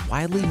about the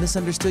widely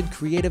misunderstood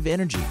creative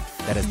energy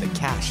that is the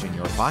cash in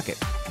your pocket.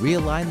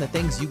 Realign the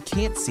things you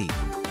can't see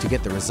to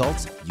get the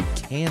results you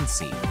can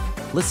see.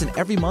 Listen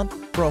every month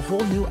for a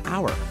whole new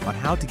hour on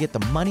how to get the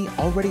money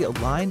already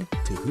aligned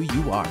to who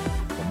you are.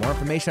 For more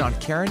information on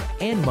Karen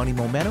and Money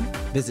Momentum,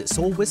 visit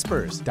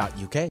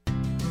soulwhispers.uk.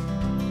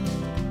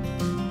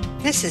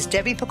 This is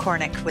Debbie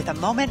Pokornik with a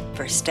moment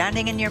for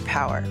standing in your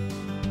power.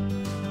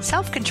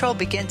 Self-control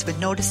begins with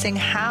noticing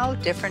how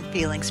different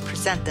feelings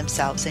present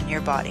themselves in your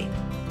body.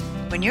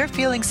 When you're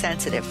feeling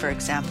sensitive, for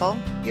example,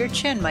 your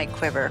chin might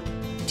quiver,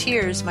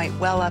 tears might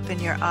well up in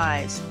your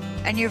eyes,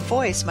 and your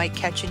voice might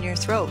catch in your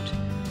throat.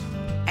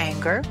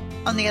 Anger,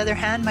 on the other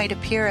hand, might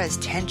appear as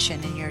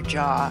tension in your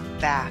jaw,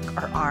 back,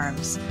 or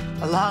arms,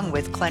 along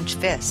with clenched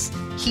fists,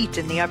 heat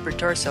in the upper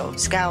torso,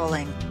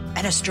 scowling,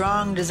 and a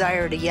strong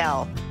desire to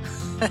yell.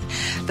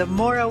 The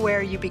more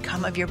aware you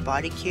become of your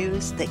body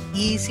cues, the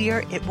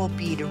easier it will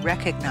be to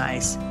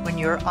recognize when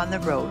you're on the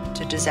road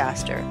to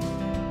disaster.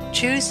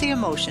 Choose the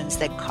emotions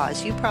that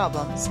cause you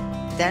problems,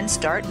 then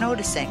start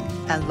noticing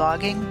and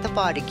logging the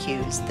body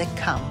cues that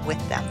come with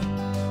them.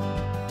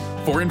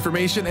 For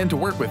information and to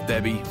work with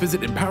Debbie,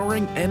 visit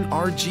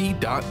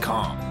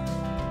empoweringnrg.com.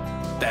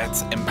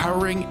 That's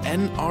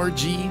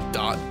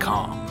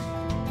empoweringnrg.com.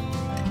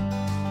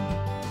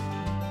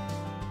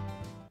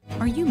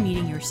 Are you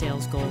meeting your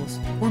sales goals?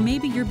 Or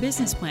maybe your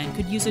business plan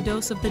could use a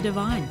dose of the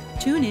divine.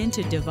 Tune in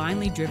to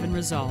Divinely Driven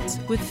Results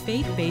with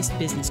faith-based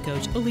business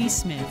coach Elise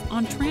Smith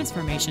on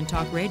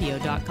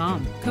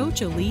TransformationTalkRadio.com.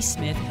 Coach Elise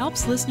Smith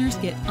helps listeners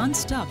get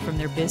unstuck from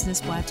their business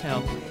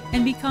plateau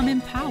and become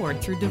empowered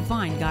through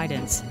divine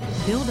guidance.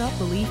 Build up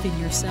belief in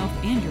yourself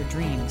and your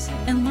dreams,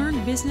 and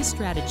learn business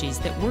strategies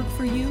that work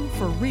for you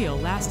for real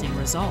lasting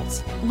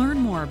results. Learn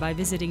more by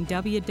visiting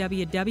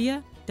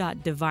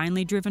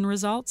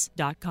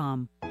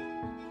www.divinelydrivenresults.com.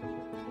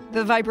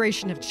 The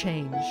vibration of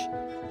change,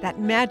 that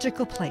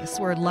magical place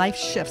where life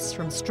shifts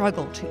from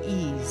struggle to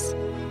ease,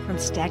 from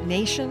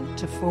stagnation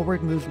to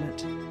forward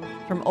movement,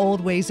 from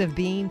old ways of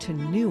being to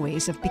new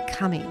ways of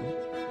becoming.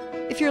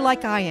 If you're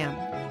like I am,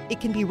 it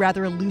can be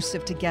rather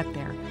elusive to get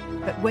there,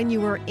 but when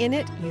you are in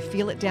it, you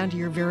feel it down to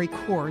your very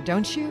core,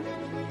 don't you?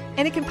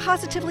 And it can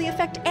positively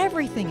affect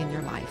everything in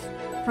your life,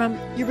 from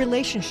your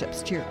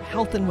relationships to your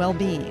health and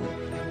well-being,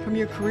 from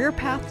your career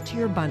path to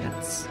your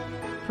abundance,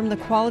 from the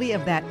quality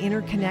of that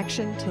inner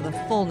connection to the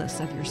fullness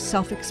of your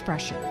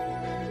self-expression.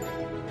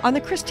 On the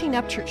Christine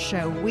Upchurch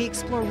Show, we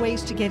explore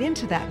ways to get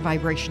into that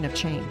vibration of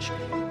change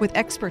with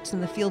experts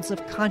in the fields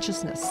of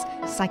consciousness,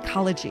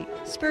 psychology,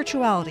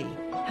 spirituality,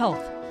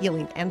 health,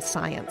 healing, and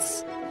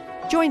science.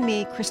 Join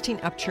me, Christine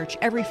Upchurch,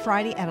 every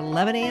Friday at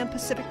 11 a.m.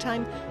 Pacific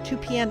Time, 2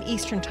 p.m.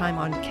 Eastern Time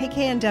on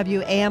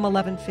KKNW AM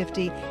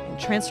 1150 and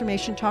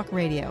Transformation Talk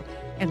Radio,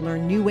 and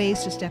learn new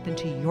ways to step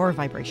into your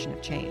vibration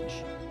of change.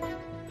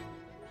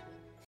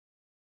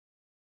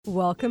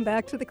 Welcome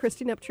back to the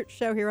Christine Upchurch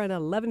Show here on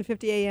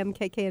 1150 AM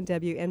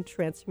KKNW and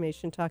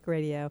Transformation Talk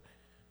Radio.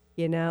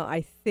 You know,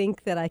 I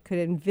think that I could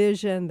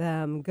envision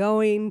them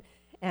going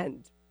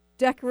and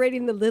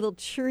decorating the little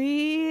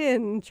tree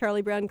in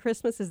Charlie Brown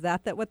Christmas. Is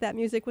that what that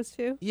music was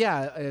to?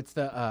 Yeah, it's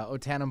the O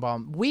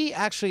Tannenbaum. We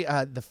actually,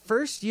 the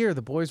first year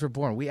the boys were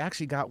born, we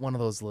actually got one of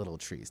those little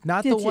trees.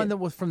 Not the one that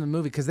was from the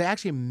movie, because they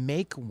actually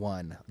make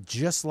one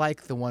just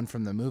like the one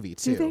from the movie,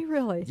 too. Do they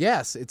really?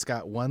 Yes, it's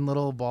got one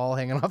little ball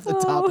hanging off the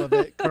top of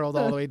it, curled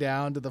all the way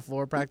down to the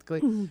floor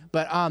practically.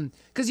 But,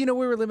 because, you know,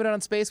 we were limited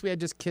on space. We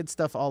had just kid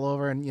stuff all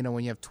over. And, you know,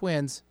 when you have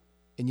twins,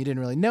 and you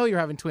didn't really know you were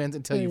having twins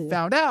until you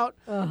found out,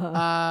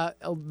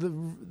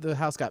 the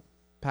house got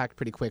packed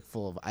pretty quick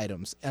full of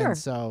items. Sure. And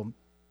so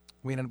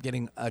we ended up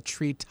getting a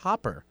tree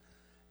topper.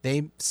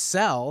 They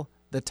sell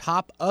the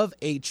top of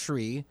a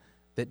tree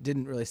that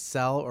didn't really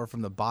sell, or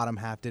from the bottom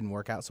half didn't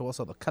work out. So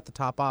also they'll cut the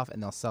top off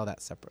and they'll sell that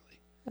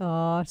separately.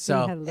 Oh,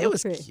 so it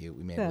was cute.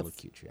 We made a little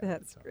cute tree.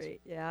 That's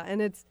great. Yeah,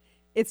 and it's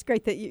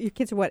great that your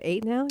kids are, what,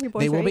 8 now? Your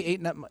boys They will are be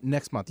 8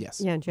 next month,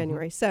 yes. Yeah, in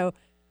January. So,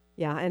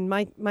 yeah, and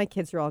my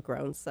kids are all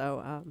grown,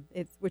 so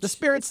the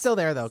spirit's still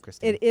there, though,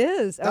 Christine. It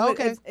is. Oh,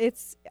 okay.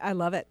 It's I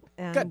love it,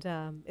 and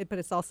Good. But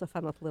it's also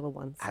fun with little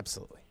ones.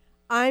 Absolutely.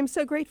 I'm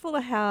so grateful to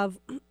have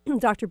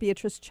Dr.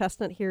 Beatrice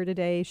Chestut here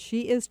today.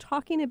 She is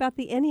talking about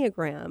the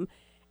Enneagram,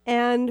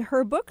 and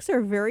her books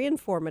are very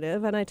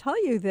informative. And I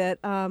tell you that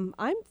I'm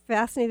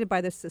fascinated by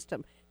this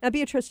system. Now,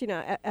 Beatrice, you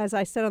know, as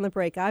I said on the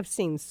break, I've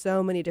seen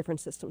so many different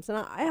systems, and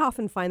I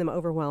often find them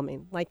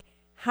overwhelming. Like,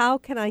 how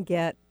can I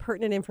get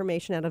pertinent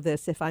information out of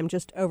this if I'm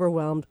just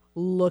overwhelmed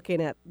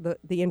looking at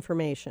the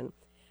information?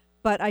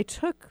 But I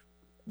took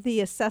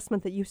the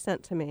assessment that you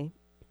sent to me,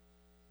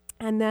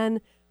 and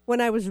then when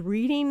I was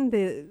reading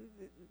the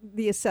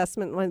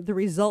assessment, the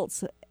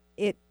results,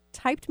 it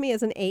typed me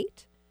as an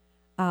 8,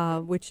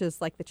 which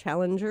is like the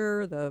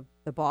challenger, the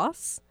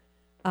boss.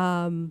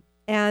 And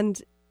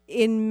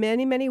in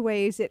many, many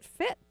ways, it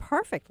fit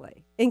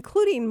perfectly,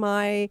 including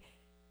my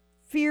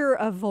fear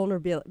of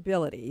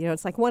vulnerability. You know,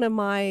 it's like one of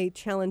my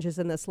challenges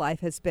in this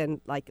life has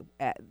been like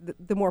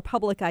the more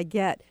public I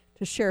get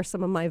to share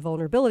some of my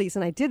vulnerabilities.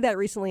 And I did that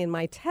recently in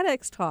my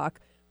TEDx talk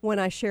when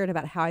I shared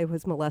about how I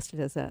was molested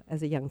as a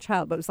young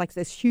child. But it was like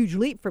this huge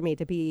leap for me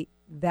to be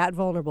that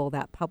vulnerable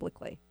that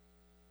publicly.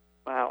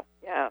 Wow.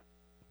 Yeah.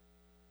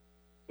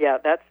 Yeah,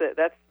 that's it.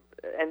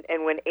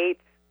 And when 8s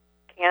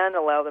can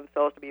allow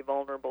themselves to be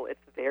vulnerable, it's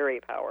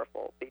very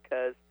powerful,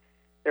 because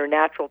their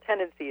natural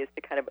tendency is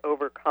to kind of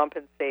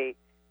overcompensate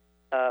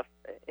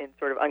and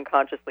sort of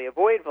unconsciously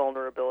avoid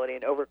vulnerability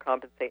and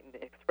overcompensate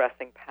in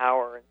expressing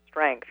power and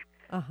strength.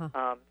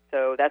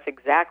 So that's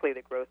exactly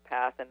the growth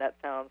path, and that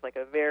sounds like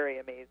a very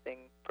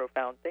amazing,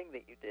 profound thing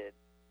that you did.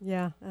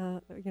 Yeah,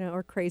 you know,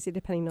 or crazy,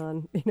 depending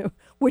on, you know,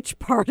 which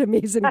part of me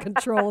is in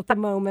control at the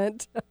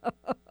moment.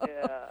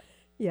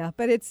 Yeah,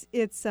 but it's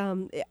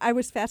I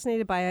was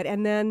fascinated by it,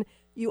 and then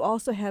you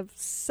also have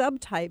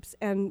subtypes,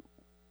 and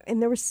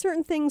there were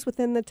certain things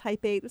within the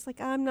type 8. It was like,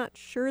 I'm not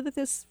sure that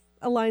this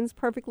aligns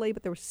perfectly,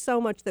 but there was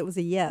so much that was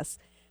a yes.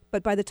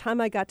 But by the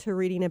time I got to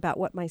reading about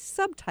what my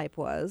subtype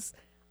was,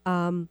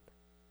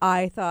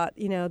 I thought,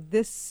 you know,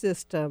 this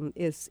system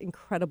is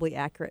incredibly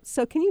accurate.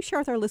 So can you share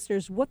with our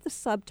listeners what the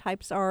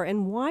subtypes are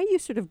and why you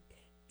sort of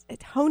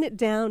hone it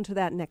down to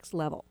that next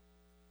level?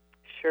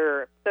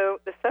 Sure. So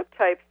the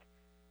subtypes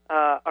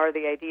are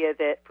the idea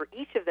that for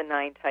each of the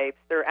 9 types,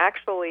 there are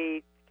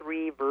actually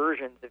 3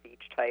 versions of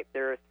each type.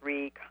 There are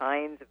 3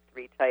 kinds of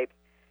 3 types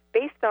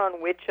based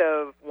on which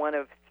of one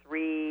of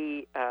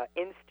three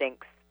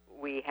instincts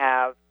we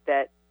have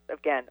that,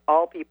 again,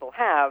 all people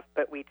have,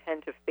 but we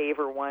tend to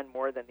favor one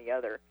more than the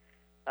other.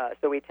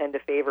 So we tend to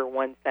favor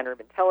one center of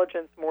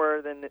intelligence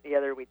more than the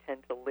other. We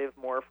tend to live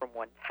more from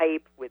one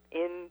type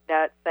within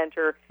that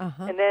center.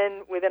 And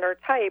then within our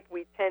type,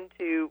 we tend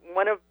to,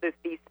 one of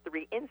these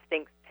three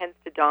instincts tends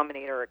to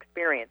dominate our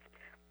experience.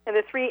 And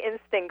the three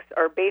instincts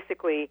are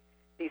basically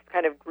these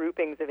kind of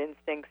groupings of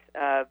instincts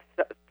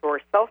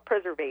for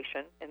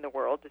self-preservation in the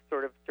world, just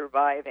sort of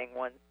surviving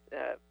one's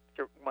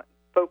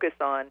focus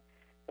on,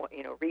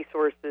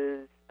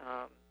 resources,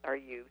 are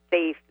you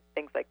safe,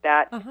 things like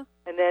that.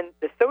 And then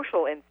the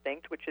social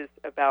instinct, which is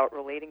about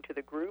relating to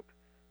the group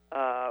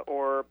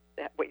or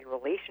what your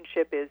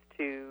relationship is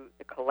to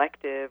the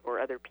collective or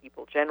other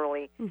people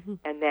generally.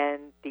 And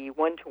then the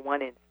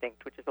one-to-one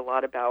instinct, which is a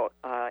lot about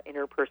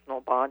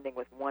interpersonal bonding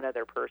with one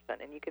other person.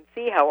 And you can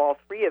see how all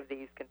three of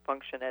these can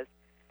function as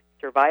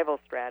survival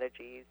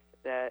strategies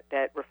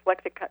that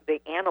reflect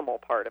the animal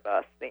part of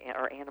us,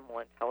 our animal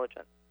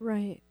intelligence.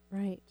 Right.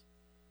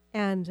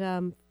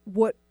 And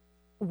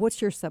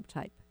what's your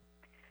subtype?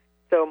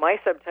 So my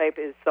subtype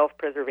is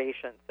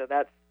self-preservation. So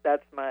that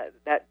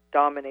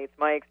dominates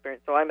my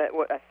experience. So I'm a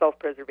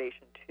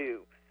self-preservation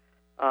 2.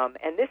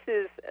 And this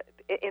is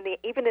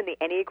even in the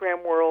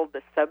Enneagram world,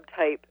 the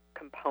subtype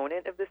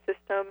component of the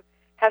system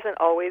hasn't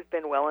always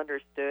been well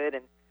understood.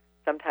 And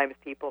sometimes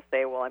people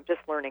say, "Well, I'm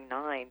just learning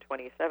 9.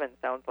 27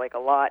 sounds like a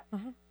lot."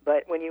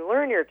 But when you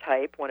learn your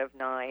type, one of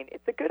 9,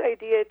 it's a good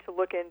idea to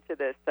look into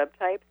the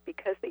subtypes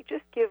because they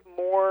just give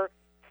more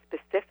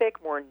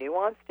specific, more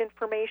nuanced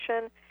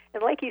information.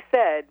 And like you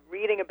said,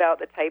 reading about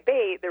the type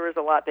 8, there was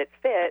a lot that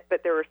fit,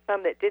 but there were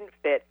some that didn't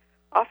fit.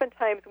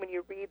 Oftentimes when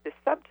you read the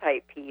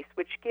subtype piece,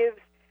 which gives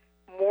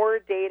more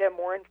data,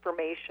 more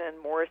information,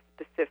 more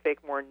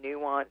specific, more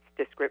nuanced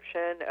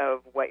description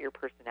of what your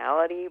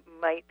personality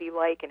might be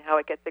like and how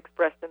it gets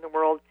expressed in the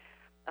world,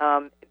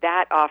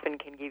 that often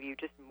can give you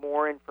just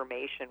more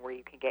information where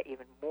you can get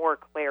even more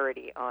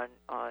clarity on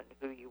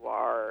who you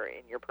are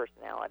in your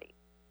personality.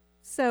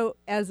 So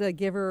as a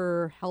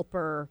giver,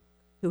 helper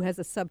who has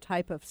a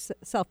subtype of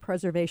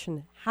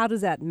self-preservation, how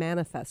does that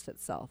manifest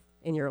itself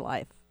in your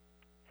life?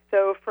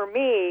 So for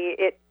me,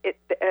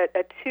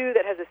 a 2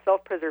 that has a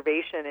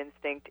self-preservation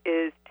instinct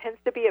tends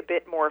to be a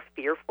bit more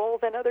fearful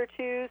than other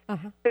 2s.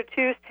 So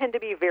 2s tend to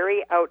be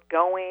very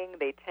outgoing.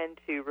 They tend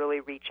to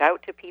really reach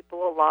out to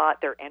people a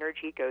lot. Their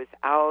energy goes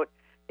out.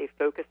 They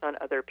focus on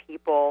other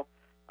people,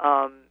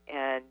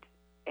 and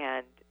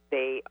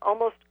they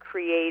almost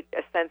create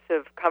a sense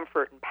of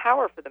comfort and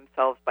power for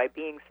themselves by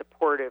being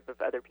supportive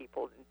of other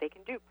people. And they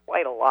can do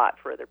quite a lot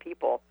for other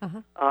people,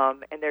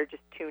 and they're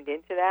just tuned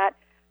into that.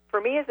 For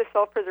me, as a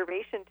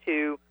self-preservation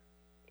 2,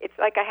 it's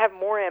like I have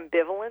more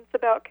ambivalence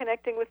about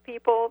connecting with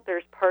people.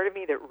 There's part of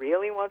me that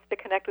really wants to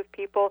connect with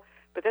people,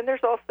 but then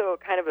there's also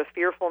kind of a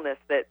fearfulness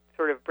that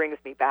sort of brings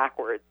me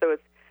backwards. So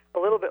it's a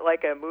little bit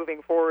like a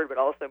moving forward, but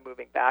also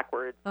moving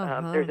backwards.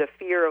 There's a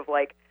fear of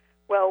like,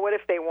 well, what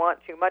if they want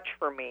too much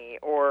for me,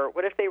 or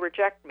what if they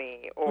reject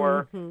me,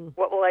 or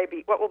what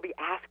will be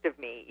asked of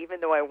me?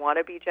 Even though I want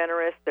to be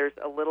generous, there's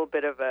a little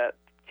bit of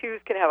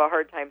 2s can have a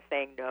hard time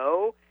saying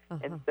no.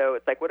 And so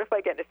it's like, what if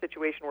I get in a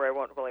situation where I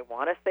won't really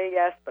want to say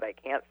yes, but I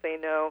can't say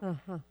no?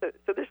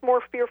 So there's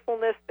more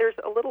fearfulness. There's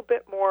a little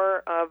bit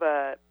more of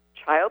a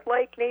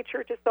childlike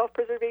nature to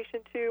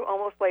self-preservation too,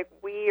 almost like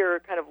we are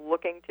kind of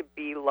looking to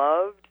be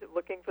loved,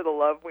 looking for the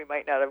love we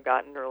might not have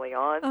gotten early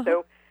on.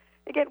 So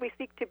again, we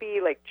seek to be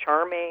like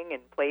charming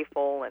and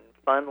playful and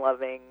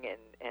fun-loving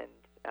and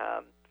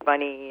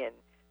funny, and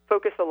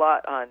focus a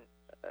lot on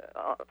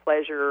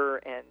pleasure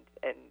and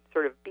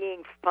sort of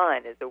being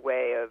fun as a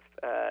way of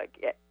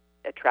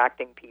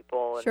attracting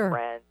people and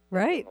friends.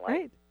 Right.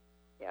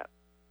 Yeah.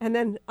 And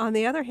then on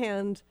the other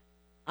hand,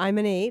 I'm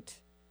an 8,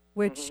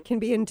 which can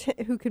be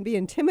who can be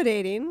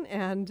intimidating,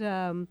 and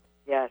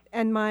yes.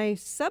 And my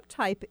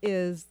subtype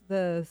is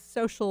the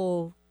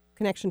social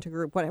connection to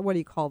group. What do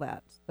you call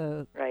that?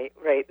 Right.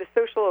 The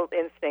social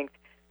instinct.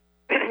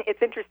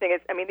 It's interesting.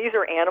 These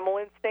are animal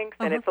instincts,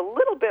 and it's a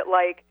little bit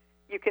like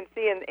you can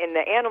see in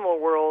the animal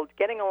world,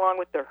 getting along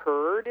with the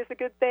herd is a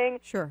good thing.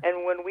 Sure.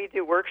 And when we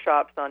do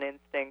workshops on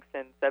instincts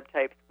and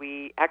subtypes,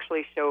 we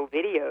actually show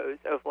videos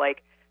of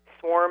like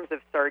swarms of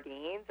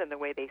sardines and the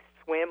way they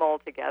swim all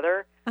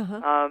together.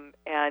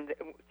 And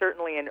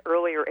certainly in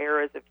earlier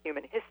eras of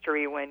human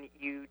history, when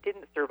you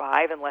didn't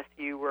survive unless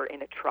you were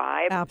in a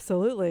tribe.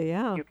 Absolutely,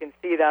 yeah. You can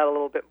see that a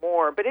little bit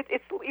more. But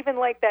it's even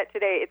like that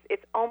today.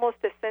 It's almost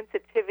a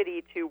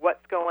sensitivity to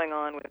what's going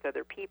on with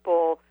other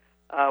people,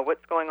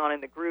 what's going on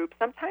in the group.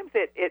 Sometimes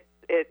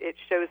it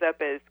shows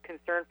up as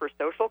concern for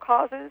social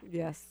causes.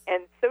 Yes.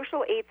 And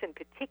social 8s in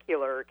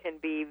particular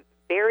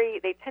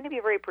they tend to be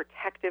very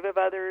protective of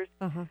others.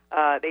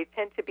 They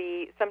tend to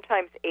be,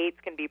 sometimes 8s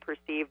can be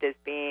perceived as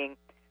being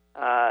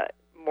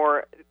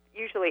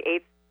usually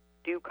 8s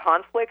do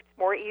conflict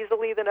more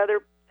easily than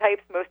other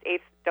types. Most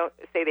 8s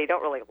they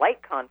don't really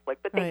like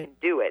conflict, but they can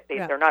do it.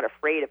 They're not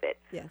afraid of it.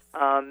 Yes.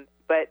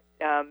 But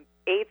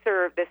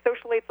the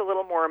social 8's a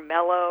little more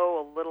mellow,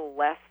 a little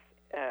less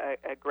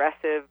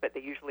aggressive, but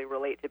they usually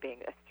relate to being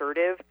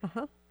assertive,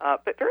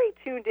 but very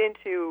tuned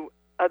into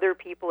other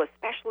people,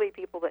 especially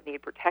people that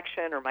need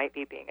protection or might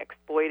be being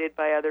exploited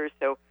by others.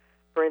 So,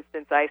 for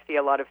instance, I see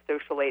a lot of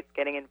social aides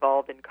getting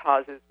involved in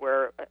causes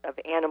of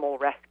animal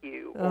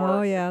rescue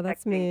or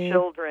protecting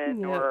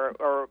children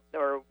or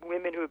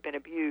women who have been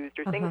abused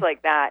or things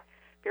like that.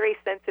 Very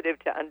sensitive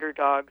to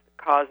underdog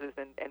causes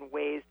and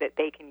ways that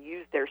they can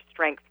use their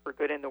strength for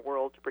good in the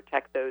world to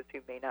protect those who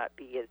may not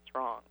be as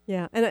strong.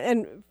 Yeah,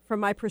 and from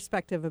my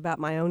perspective about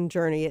my own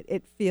journey,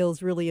 it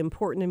feels really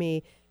important to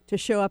me to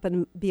show up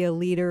and be a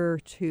leader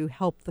to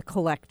help the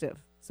collective,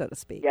 so to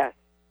speak. Yes.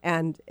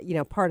 And,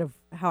 part of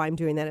how I'm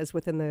doing that is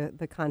within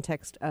the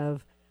context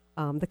of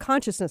the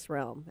consciousness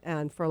realm.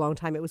 And for a long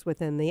time, it was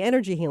within the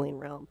energy healing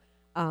realm.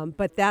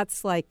 But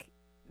that's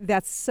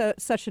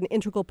such an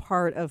integral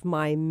part of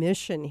my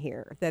mission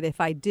here, that if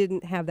I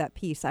didn't have that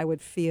piece, I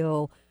would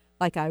feel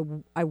like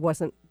I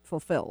wasn't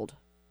fulfilled.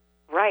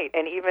 Right.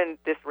 And even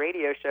this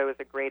radio show is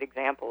a great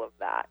example of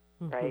that,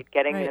 right?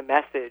 Getting the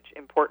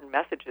important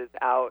messages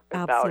out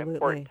about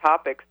important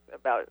topics,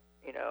 about,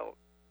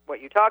 what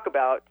you talk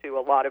about to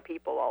a lot of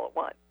people all at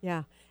once.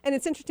 Yeah. And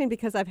it's interesting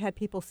because I've had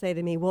people say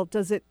to me, well,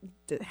 does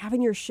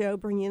having your show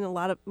bring in a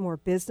lot of more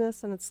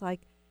business? And it's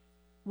like,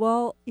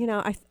 well,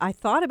 I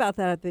thought about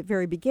that at the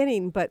very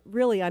beginning, but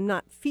really I'm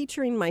not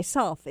featuring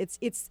myself.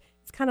 It's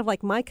kind of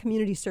like my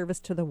community service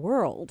to the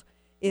world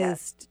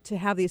is to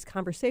have these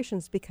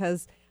conversations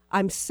because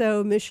I'm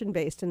so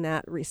mission-based in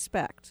that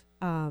respect.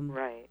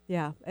 Right.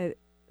 Yeah.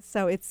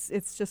 So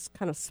it's just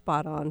kind of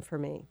spot on for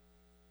me.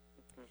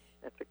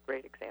 That's a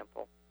great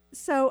example.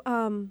 So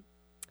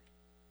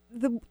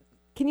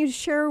can you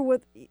share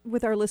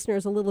with our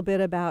listeners a little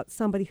bit about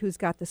somebody who's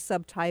got the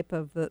subtype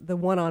of the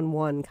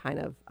one-on-one kind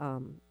of,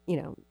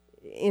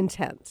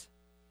 intent?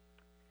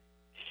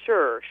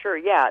 Sure.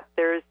 Yeah.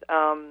 There's,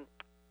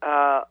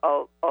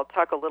 I'll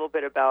talk a little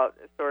bit about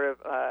sort of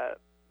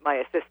my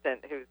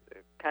assistant who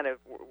kind of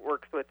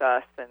works with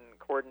us and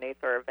coordinates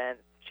our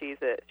events. She's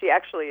a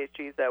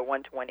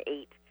 1-to-1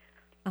 8.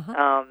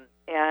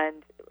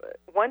 And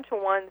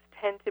one-to-ones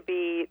tends to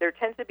be a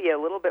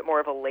little bit more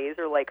of a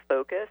laser-like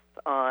focus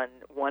on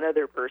one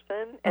other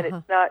person, and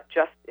it's not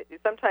just,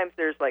 sometimes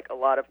there's like a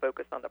lot of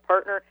focus on the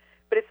partner,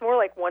 but it's more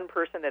like one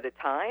person at a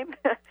time.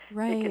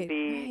 Right. It can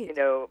be,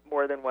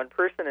 more than one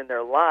person in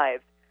their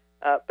lives,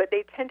 but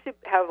they tend to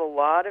have a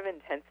lot of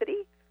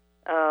intensity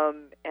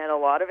and a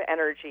lot of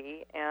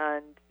energy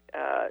and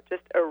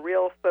just a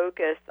real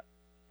focus.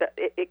 That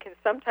it can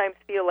sometimes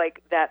feel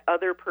like that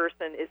other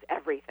person is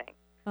everything.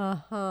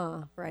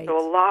 Right. So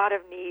a lot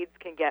of needs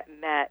can get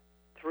met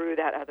through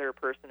that other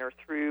person or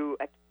through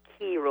a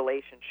key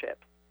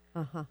relationship.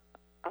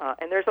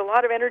 And there's a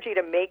lot of energy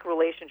to make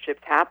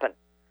relationships happen,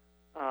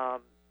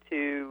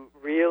 to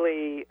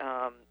really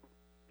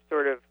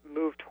sort of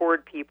move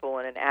toward people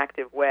in an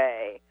active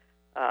way,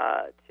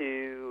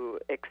 to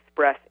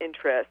express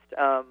interest.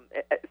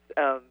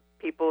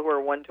 People who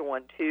are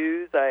 1-to-1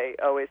 twos, I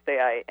always say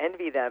I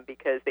envy them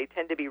because they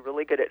tend to be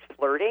really good at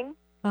flirting.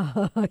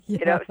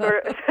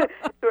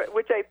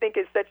 Which I think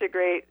is such a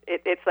great.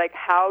 It's like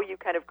how you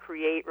kind of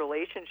create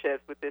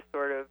relationships with this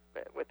sort of,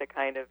 with a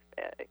kind of,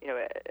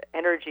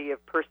 energy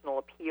of personal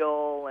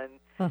appeal and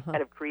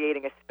kind of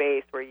creating a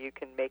space where you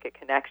can make a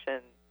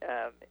connection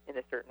in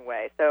a certain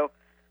way. So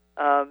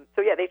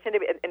they tend to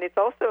be, and it's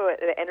also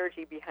the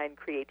energy behind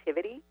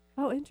creativity.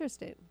 Oh,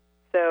 interesting.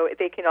 So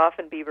they can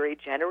often be very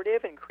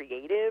generative and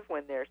creative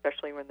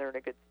especially when they're in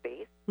a good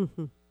space.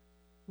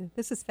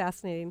 This is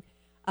fascinating.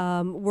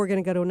 We're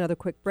going to go to another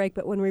quick break,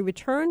 but when we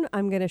return,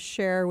 I'm going to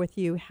share with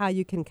you how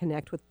you can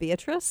connect with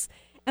Beatrice,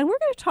 and we're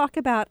going to talk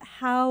about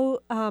how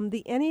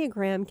the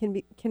Enneagram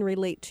can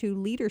relate to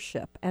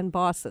leadership and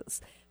bosses.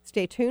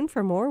 Stay tuned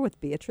for more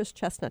with Beatrice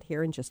Chestnut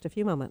here in just a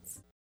few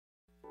moments.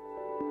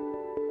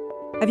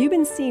 Have you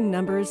been seeing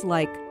numbers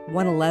like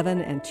 111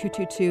 and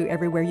 222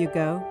 everywhere you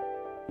go?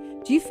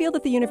 Do you feel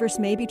that the universe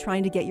may be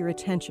trying to get your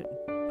attention,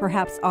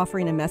 perhaps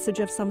offering a message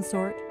of some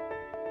sort?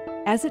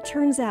 As it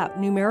turns out,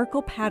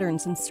 numerical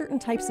patterns and certain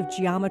types of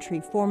geometry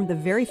form the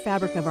very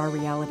fabric of our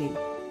reality,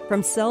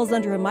 from cells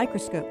under a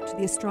microscope to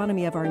the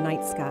astronomy of our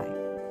night sky.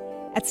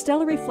 At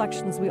Stellar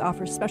Reflections, we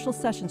offer special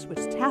sessions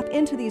which tap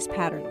into these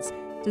patterns,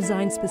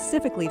 designed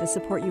specifically to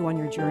support you on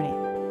your journey.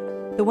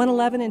 The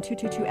 111 and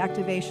 222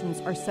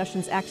 activations are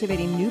sessions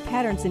activating new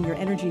patterns in your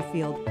energy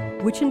field,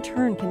 which in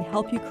turn can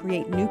help you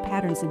create new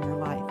patterns in your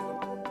life.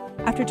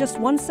 After just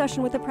one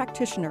session with a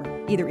practitioner,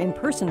 either in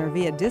person or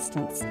via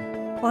distance,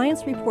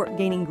 clients report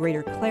gaining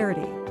greater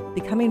clarity,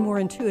 becoming more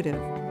intuitive,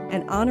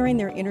 and honoring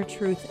their inner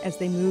truth as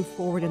they move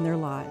forward in their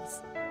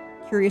lives.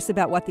 Curious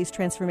about what these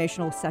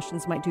transformational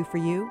sessions might do for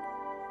you?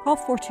 Call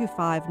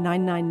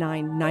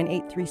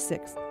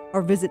 425-999-9836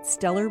 or visit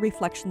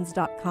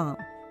stellarreflections.com.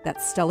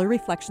 That's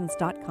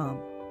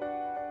stellarreflections.com.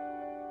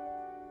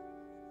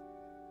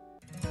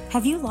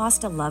 Have you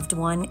lost a loved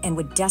one and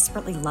would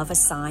desperately love a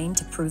sign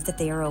to prove that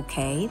they are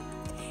okay?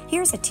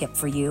 Here's a tip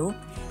for you.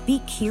 Be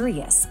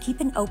curious.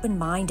 Keep an open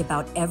mind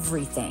about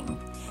everything.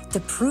 The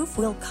proof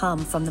will come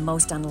from the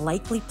most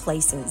unlikely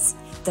places.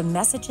 The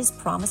messages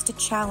promise to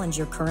challenge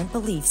your current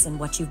beliefs and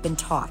what you've been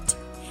taught.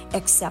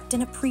 Accept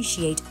and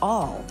appreciate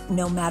all,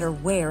 no matter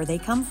where they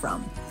come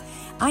from.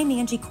 I'm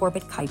Angie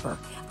Corbett Kuiper.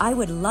 I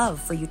would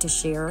love for you to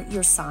share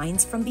your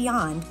signs from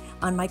beyond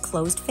on my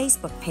closed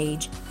Facebook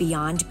page,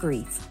 Beyond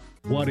Grief.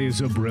 What is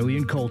a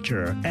brilliant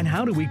culture, and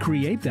how do we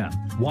create them?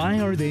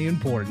 Why are they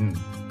important?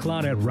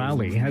 Claudette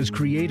Rowley has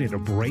created a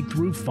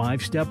breakthrough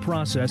 5-step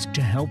process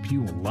to help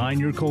you align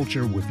your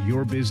culture with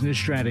your business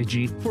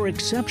strategy for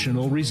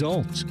exceptional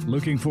results.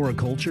 Looking for a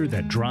culture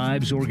that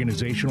drives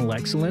organizational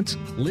excellence?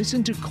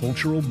 Listen to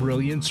Cultural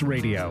Brilliance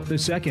Radio, the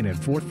second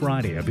and fourth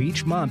Friday of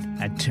each month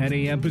at 10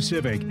 a.m.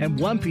 Pacific and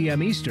 1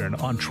 p.m. Eastern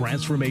on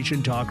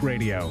Transformation Talk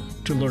Radio.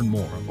 To learn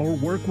more or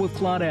work with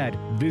Claudette,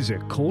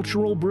 visit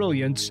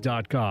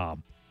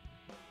culturalbrilliance.com.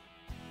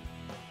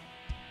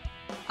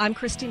 I'm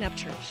Christine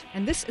Upchurch,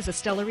 and this is a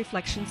Stellar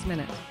Reflections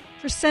Minute.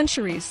 For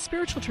centuries,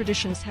 spiritual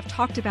traditions have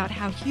talked about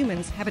how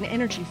humans have an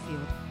energy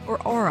field,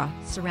 or aura,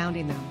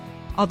 surrounding them.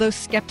 Although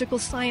skeptical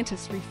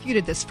scientists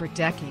refuted this for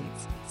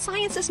decades,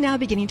 science is now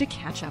beginning to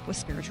catch up with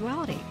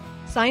spirituality.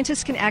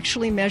 Scientists can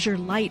actually measure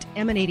light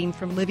emanating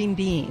from living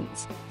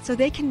beings, so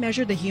they can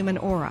measure the human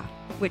aura,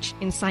 which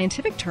in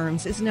scientific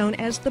terms is known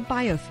as the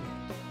biofield.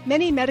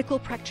 Many medical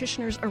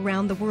practitioners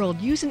around the world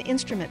use an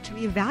instrument to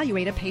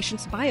evaluate a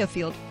patient's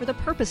biofield for the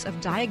purpose of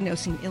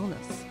diagnosing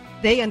illness.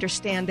 They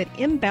understand that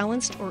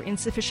imbalanced or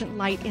insufficient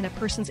light in a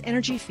person's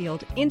energy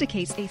field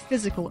indicates a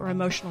physical or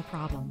emotional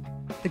problem.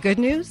 The good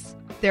news?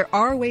 There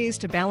are ways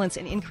to balance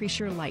and increase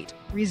your light,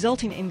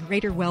 resulting in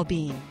greater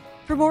well-being.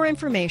 For more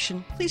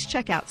information, please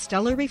check out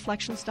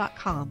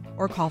stellarreflections.com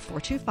or call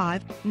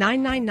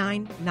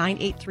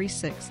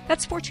 425-999-9836.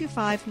 That's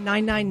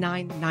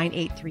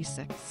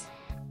 425-999-9836.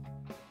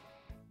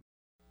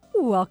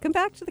 Welcome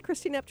back to the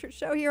Christine Upchurch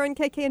Show here on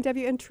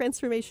KKNW and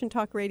Transformation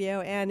Talk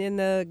Radio, and in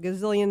the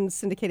gazillion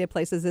syndicated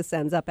places this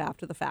ends up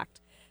after the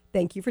fact.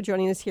 Thank you for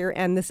joining us here,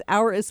 and this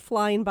hour is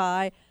flying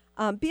by.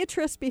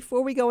 Beatrice,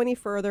 before we go any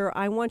further,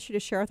 I want you to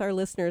share with our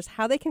listeners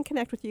how they can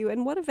connect with you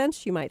and what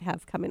events you might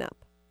have coming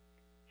up.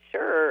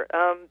 Sure.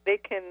 They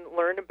can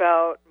learn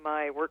about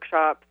my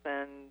workshops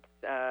and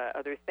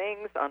other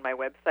things on my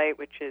website,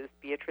 which is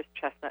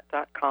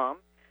beatricechestnut.com.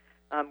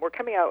 We're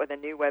coming out with a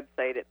new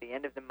website at the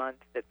end of the month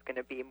that's going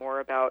to be more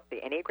about the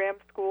Enneagram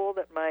school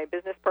that my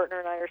business partner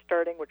and I are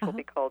starting, which will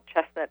be called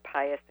Chestnut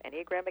Pious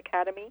Enneagram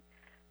Academy.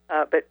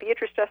 But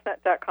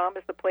beatricechestnut.com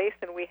is the place,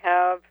 and we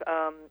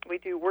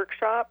do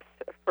workshops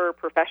for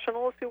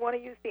professionals who want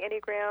to use the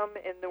Enneagram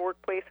in the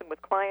workplace and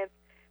with clients.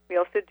 We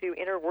also do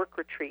inner work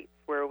retreats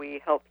where we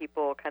help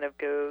people kind of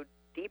go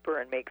deeper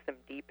and make some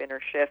deep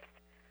inner shifts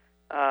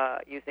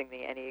using the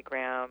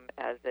Enneagram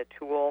as a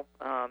tool.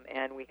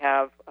 And we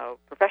have a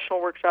professional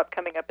workshop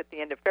coming up at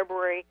the end of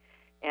February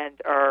and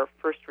our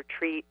first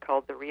retreat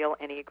called The Real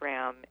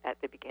Enneagram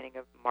at the beginning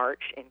of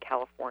March in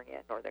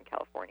California, Northern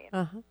California.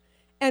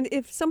 And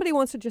if somebody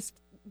wants to just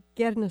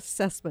get an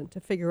assessment to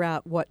figure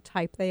out what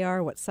type they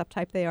are, what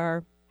subtype they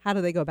are, how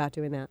do they go about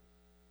doing that?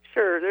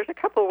 Sure. There's a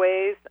couple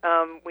ways.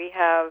 We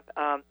have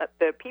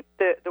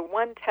the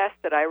one test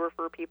that I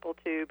refer people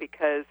to,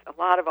 because a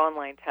lot of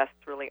online tests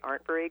really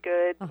aren't very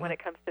good when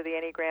it comes to the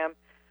Enneagram,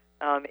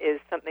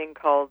 is something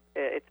called,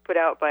 it's put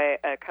out by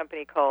a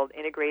company called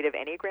Integrative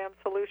Enneagram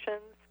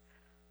Solutions,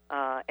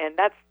 and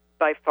that's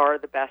by far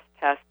the best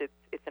test.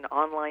 It's an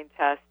online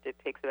test. It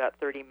takes about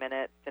 30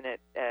 minutes, and it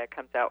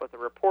comes out with a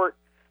report.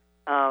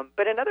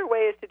 But another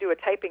way is to do a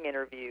typing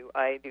interview.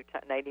 I do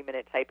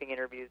 90-minute typing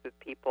interviews with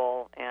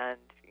people and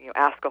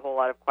ask a whole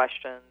lot of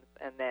questions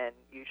and then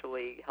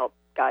usually help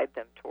guide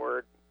them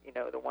toward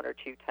the one or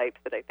two types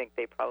that I think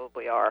they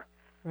probably are.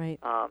 Right.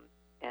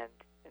 And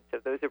so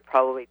those are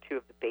probably two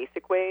of the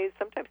basic ways.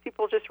 Sometimes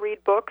people just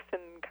read books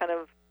and kind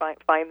of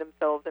find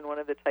themselves in one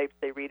of the types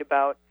they read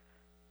about.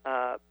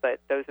 But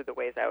those are the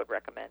ways I would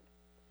recommend.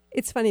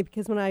 It's funny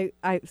because when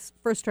I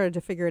first started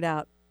to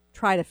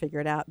try to figure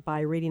it out by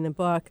reading the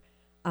book,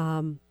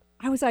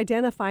 I was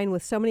identifying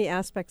with so many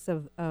aspects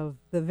of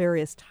the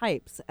various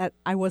types.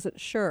 I wasn't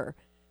sure.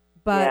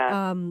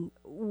 But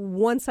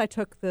once I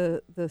took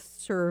the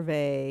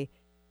survey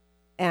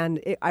and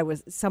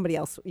somebody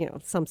else,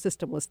 some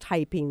system was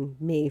typing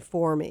me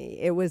for me,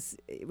 it was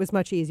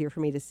much easier for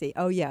me to see,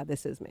 oh, yeah,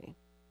 this is me.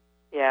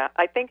 Yeah,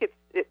 I think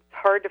it's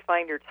hard to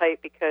find your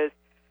type because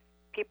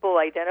people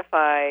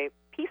identify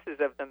pieces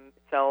of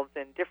themselves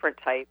in different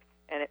types,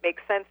 and it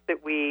makes sense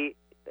that we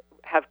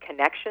have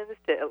connections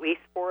to at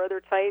least 4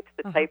 other types,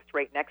 the types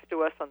right next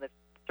to us on the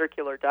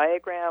circular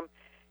diagram,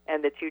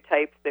 and the 2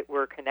 types that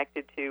we're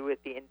connected to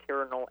with the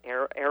internal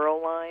arrow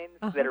lines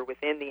that are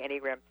within the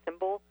Enneagram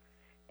symbol.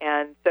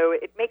 And so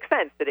it makes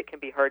sense that it can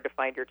be hard to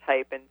find your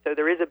type. And so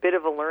there is a bit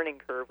of a learning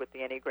curve with the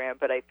Enneagram,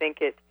 but I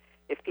think if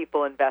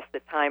people invest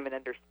the time in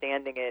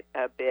understanding it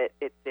a bit,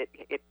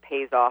 it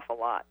pays off a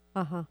lot.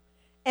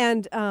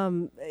 And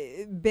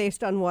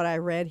based on what I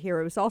read here,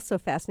 it was also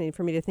fascinating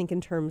for me to think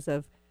in terms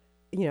of,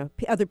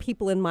 other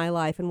people in my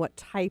life and what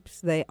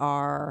types they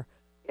are.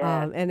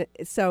 And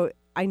so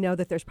I know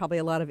that there's probably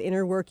a lot of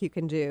inner work you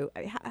can do.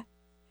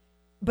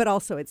 But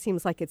also it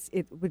seems like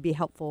it would be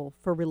helpful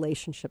for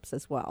relationships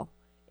as well,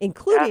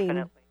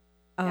 including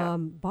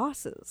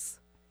bosses.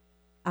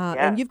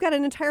 And you've got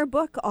an entire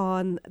book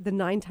on the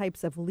 9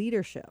 types of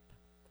leadership.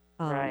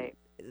 Right.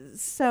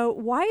 So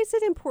why is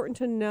it important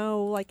to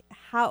know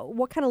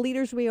what kind of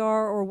leaders we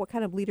are or what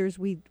kind of leaders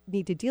we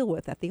need to deal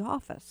with at the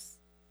office?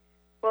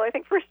 Well, I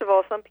think, first of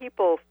all, some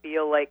people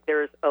feel like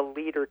there's a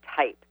leader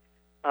type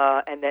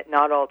and that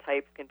not all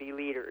types can be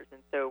leaders.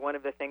 And so one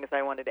of the things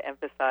I wanted to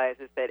emphasize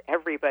is that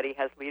everybody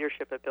has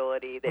leadership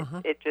ability,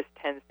 that it just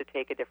tends to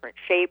take a different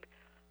shape.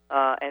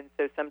 And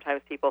so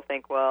sometimes people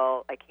think,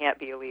 well, I can't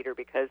be a leader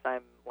because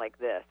I'm like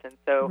this. And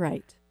so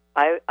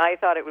I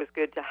thought it was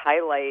good to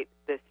highlight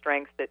the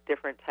strengths that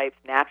different types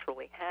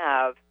naturally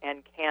have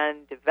and can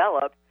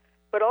develop,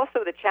 but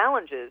also the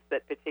challenges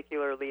that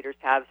particular leaders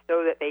have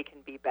so that they can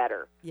be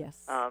better.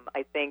 Yes.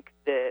 I think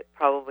that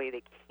probably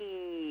the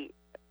key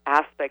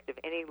aspect of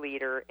any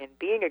leader in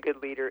being a good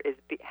leader is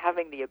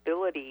having the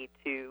ability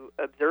to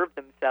observe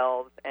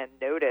themselves and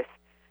notice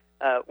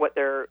what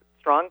their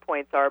strong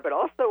points are, but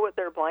also what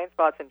their blind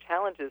spots and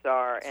challenges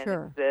are.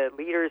 And the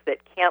leaders that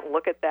can't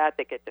look at that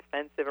get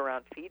defensive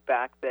around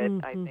feedback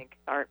that I think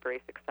aren't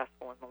very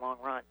successful in the long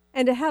run.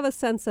 And to have a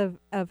sense of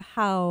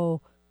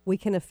how we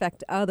can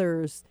affect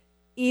others,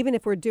 even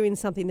if we're doing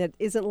something that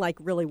isn't like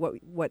really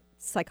what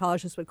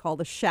psychologists would call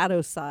the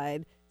shadow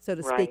side, so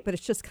to speak, but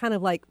it's just kind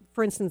of like,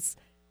 for instance,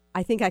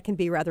 I think I can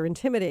be rather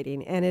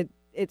intimidating, and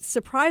it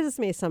surprises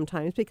me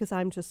sometimes because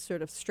I'm just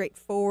sort of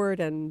straightforward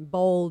and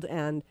bold,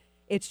 and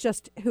it's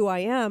just who I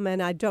am,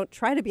 and I don't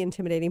try to be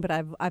intimidating, but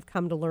I've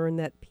come to learn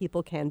that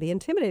people can be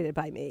intimidated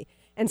by me.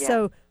 And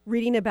so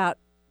reading about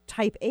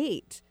type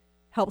 8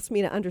 helps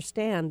me to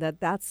understand that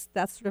that's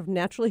sort of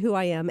naturally who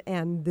I am,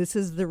 and this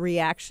is the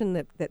reaction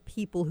that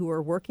people who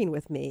are working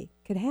with me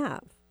could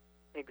have.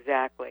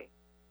 Exactly.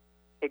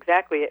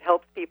 It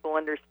helps people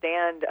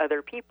understand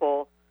other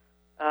people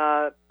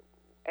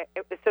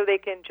so they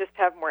can just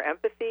have more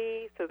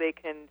empathy, so they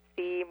can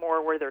see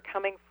more where they're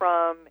coming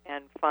from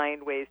and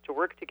find ways to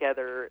work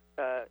together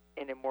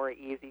in a more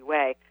easy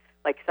way.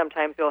 Like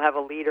sometimes you'll have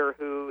a leader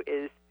who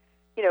is,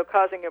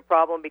 causing a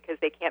problem because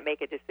they can't make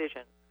a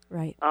decision.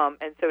 Right.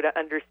 And so to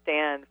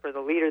understand, for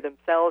the leader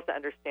themselves to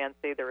understand,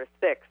 say they're a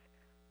 6,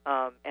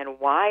 and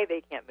why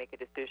they can't make a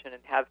decision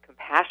and have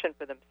compassion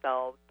for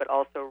themselves, but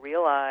also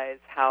realize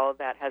how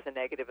that has a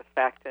negative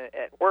effect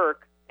at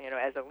work,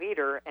 as a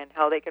leader, and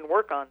how they can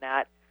work on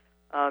that.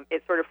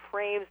 It sort of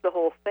frames the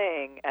whole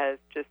thing as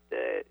just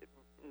a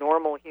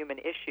normal human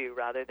issue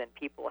rather than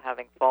people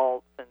having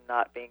faults and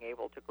not being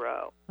able to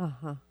grow.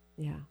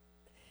 Yeah.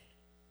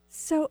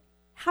 So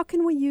how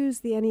can we use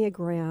the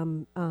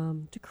Enneagram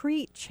to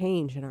create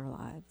change in our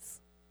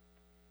lives?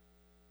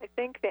 I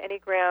think the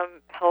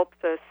Enneagram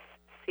helps us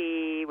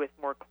see with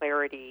more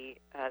clarity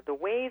the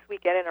ways we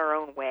get in our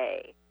own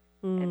way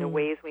and the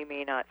ways we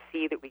may not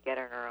see that we get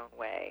in our own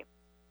way.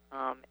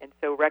 And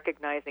so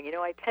recognizing,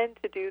 I tend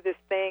to do this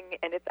thing,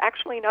 and it's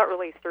actually not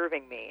really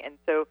serving me. And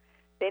so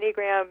the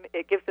Enneagram,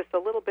 it gives us a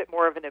little bit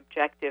more of an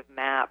objective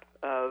map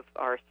of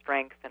our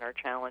strengths and our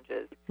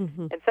challenges.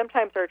 And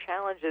sometimes our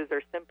challenges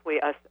are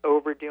simply us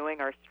overdoing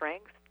our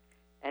strengths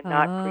and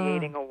not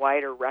creating a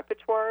wider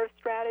repertoire of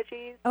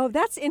strategies. Oh,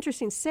 that's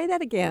interesting. Say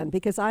that again,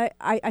 because I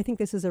think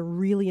this is a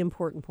really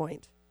important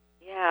point.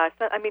 Yeah,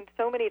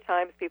 so many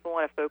times people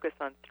want to focus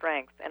on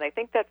strengths, and I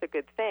think that's a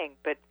good thing,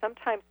 but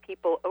sometimes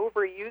people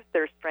overuse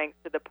their strengths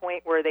to the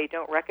point where they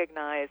don't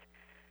recognize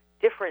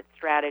different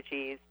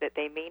strategies that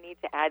they may need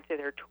to add to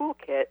their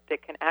toolkit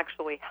that can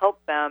actually help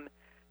them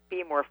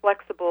be more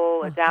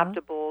flexible,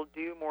 adaptable,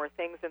 do more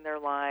things in their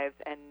lives,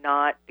 and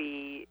not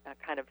be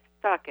kind of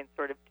stuck in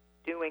sort of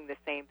doing the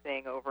same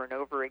thing over and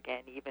over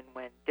again, even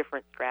when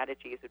different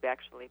strategies would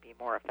actually be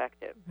more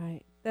effective.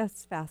 Right.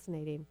 That's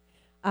fascinating.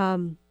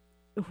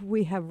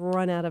 We have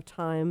run out of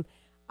time.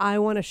 I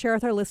want to share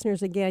with our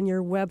listeners again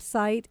your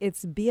website.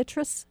 It's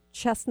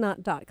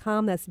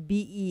BeatriceChestnut.com. That's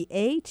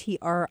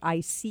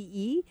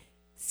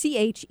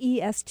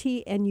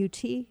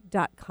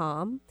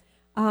BeatriceChestnut.com.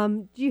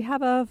 Do you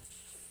have a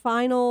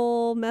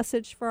final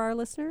message for our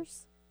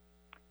listeners?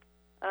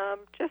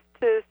 Just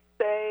to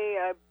say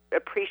I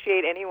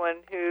appreciate anyone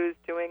who's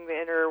doing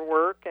the inner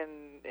work and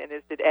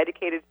is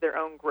dedicated to their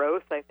own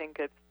growth. I think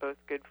it's both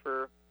good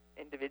for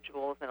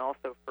individuals and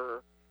also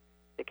for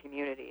the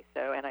community.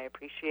 And I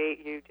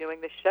appreciate you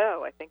doing the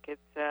show. I think it's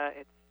a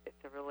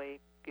really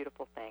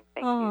beautiful thing.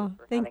 Thank you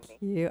for having me.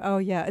 Thank you. Oh,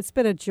 yeah, it's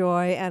been a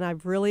joy, and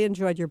I've really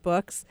enjoyed your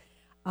books.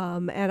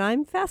 And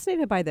I'm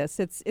fascinated by this.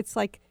 It's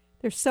like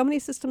there's so many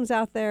systems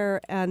out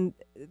there, and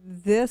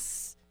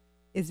this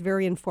is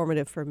very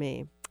informative for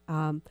me.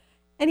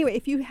 Anyway,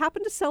 if you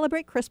happen to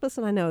celebrate Christmas,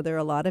 and I know there are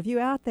a lot of you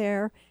out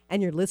there,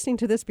 and you're listening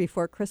to this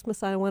before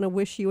Christmas, I want to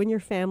wish you and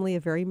your family a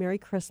very Merry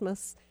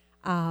Christmas.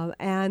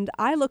 And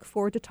I look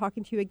forward to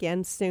talking to you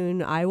again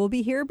soon. I will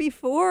be here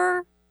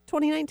before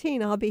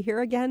 2019. I'll be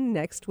here again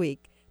next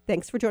week.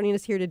 Thanks for joining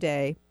us here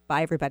today.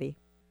 Bye, everybody.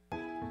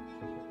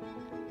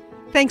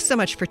 Thanks so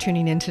much for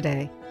tuning in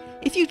today.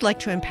 If you'd like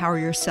to empower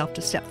yourself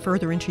to step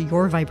further into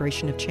your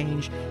vibration of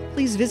change,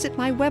 please visit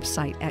my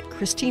website at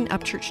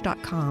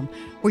christineupchurch.com,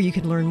 where you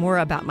can learn more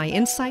about my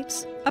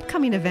insights,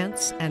 upcoming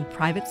events, and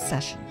private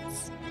sessions.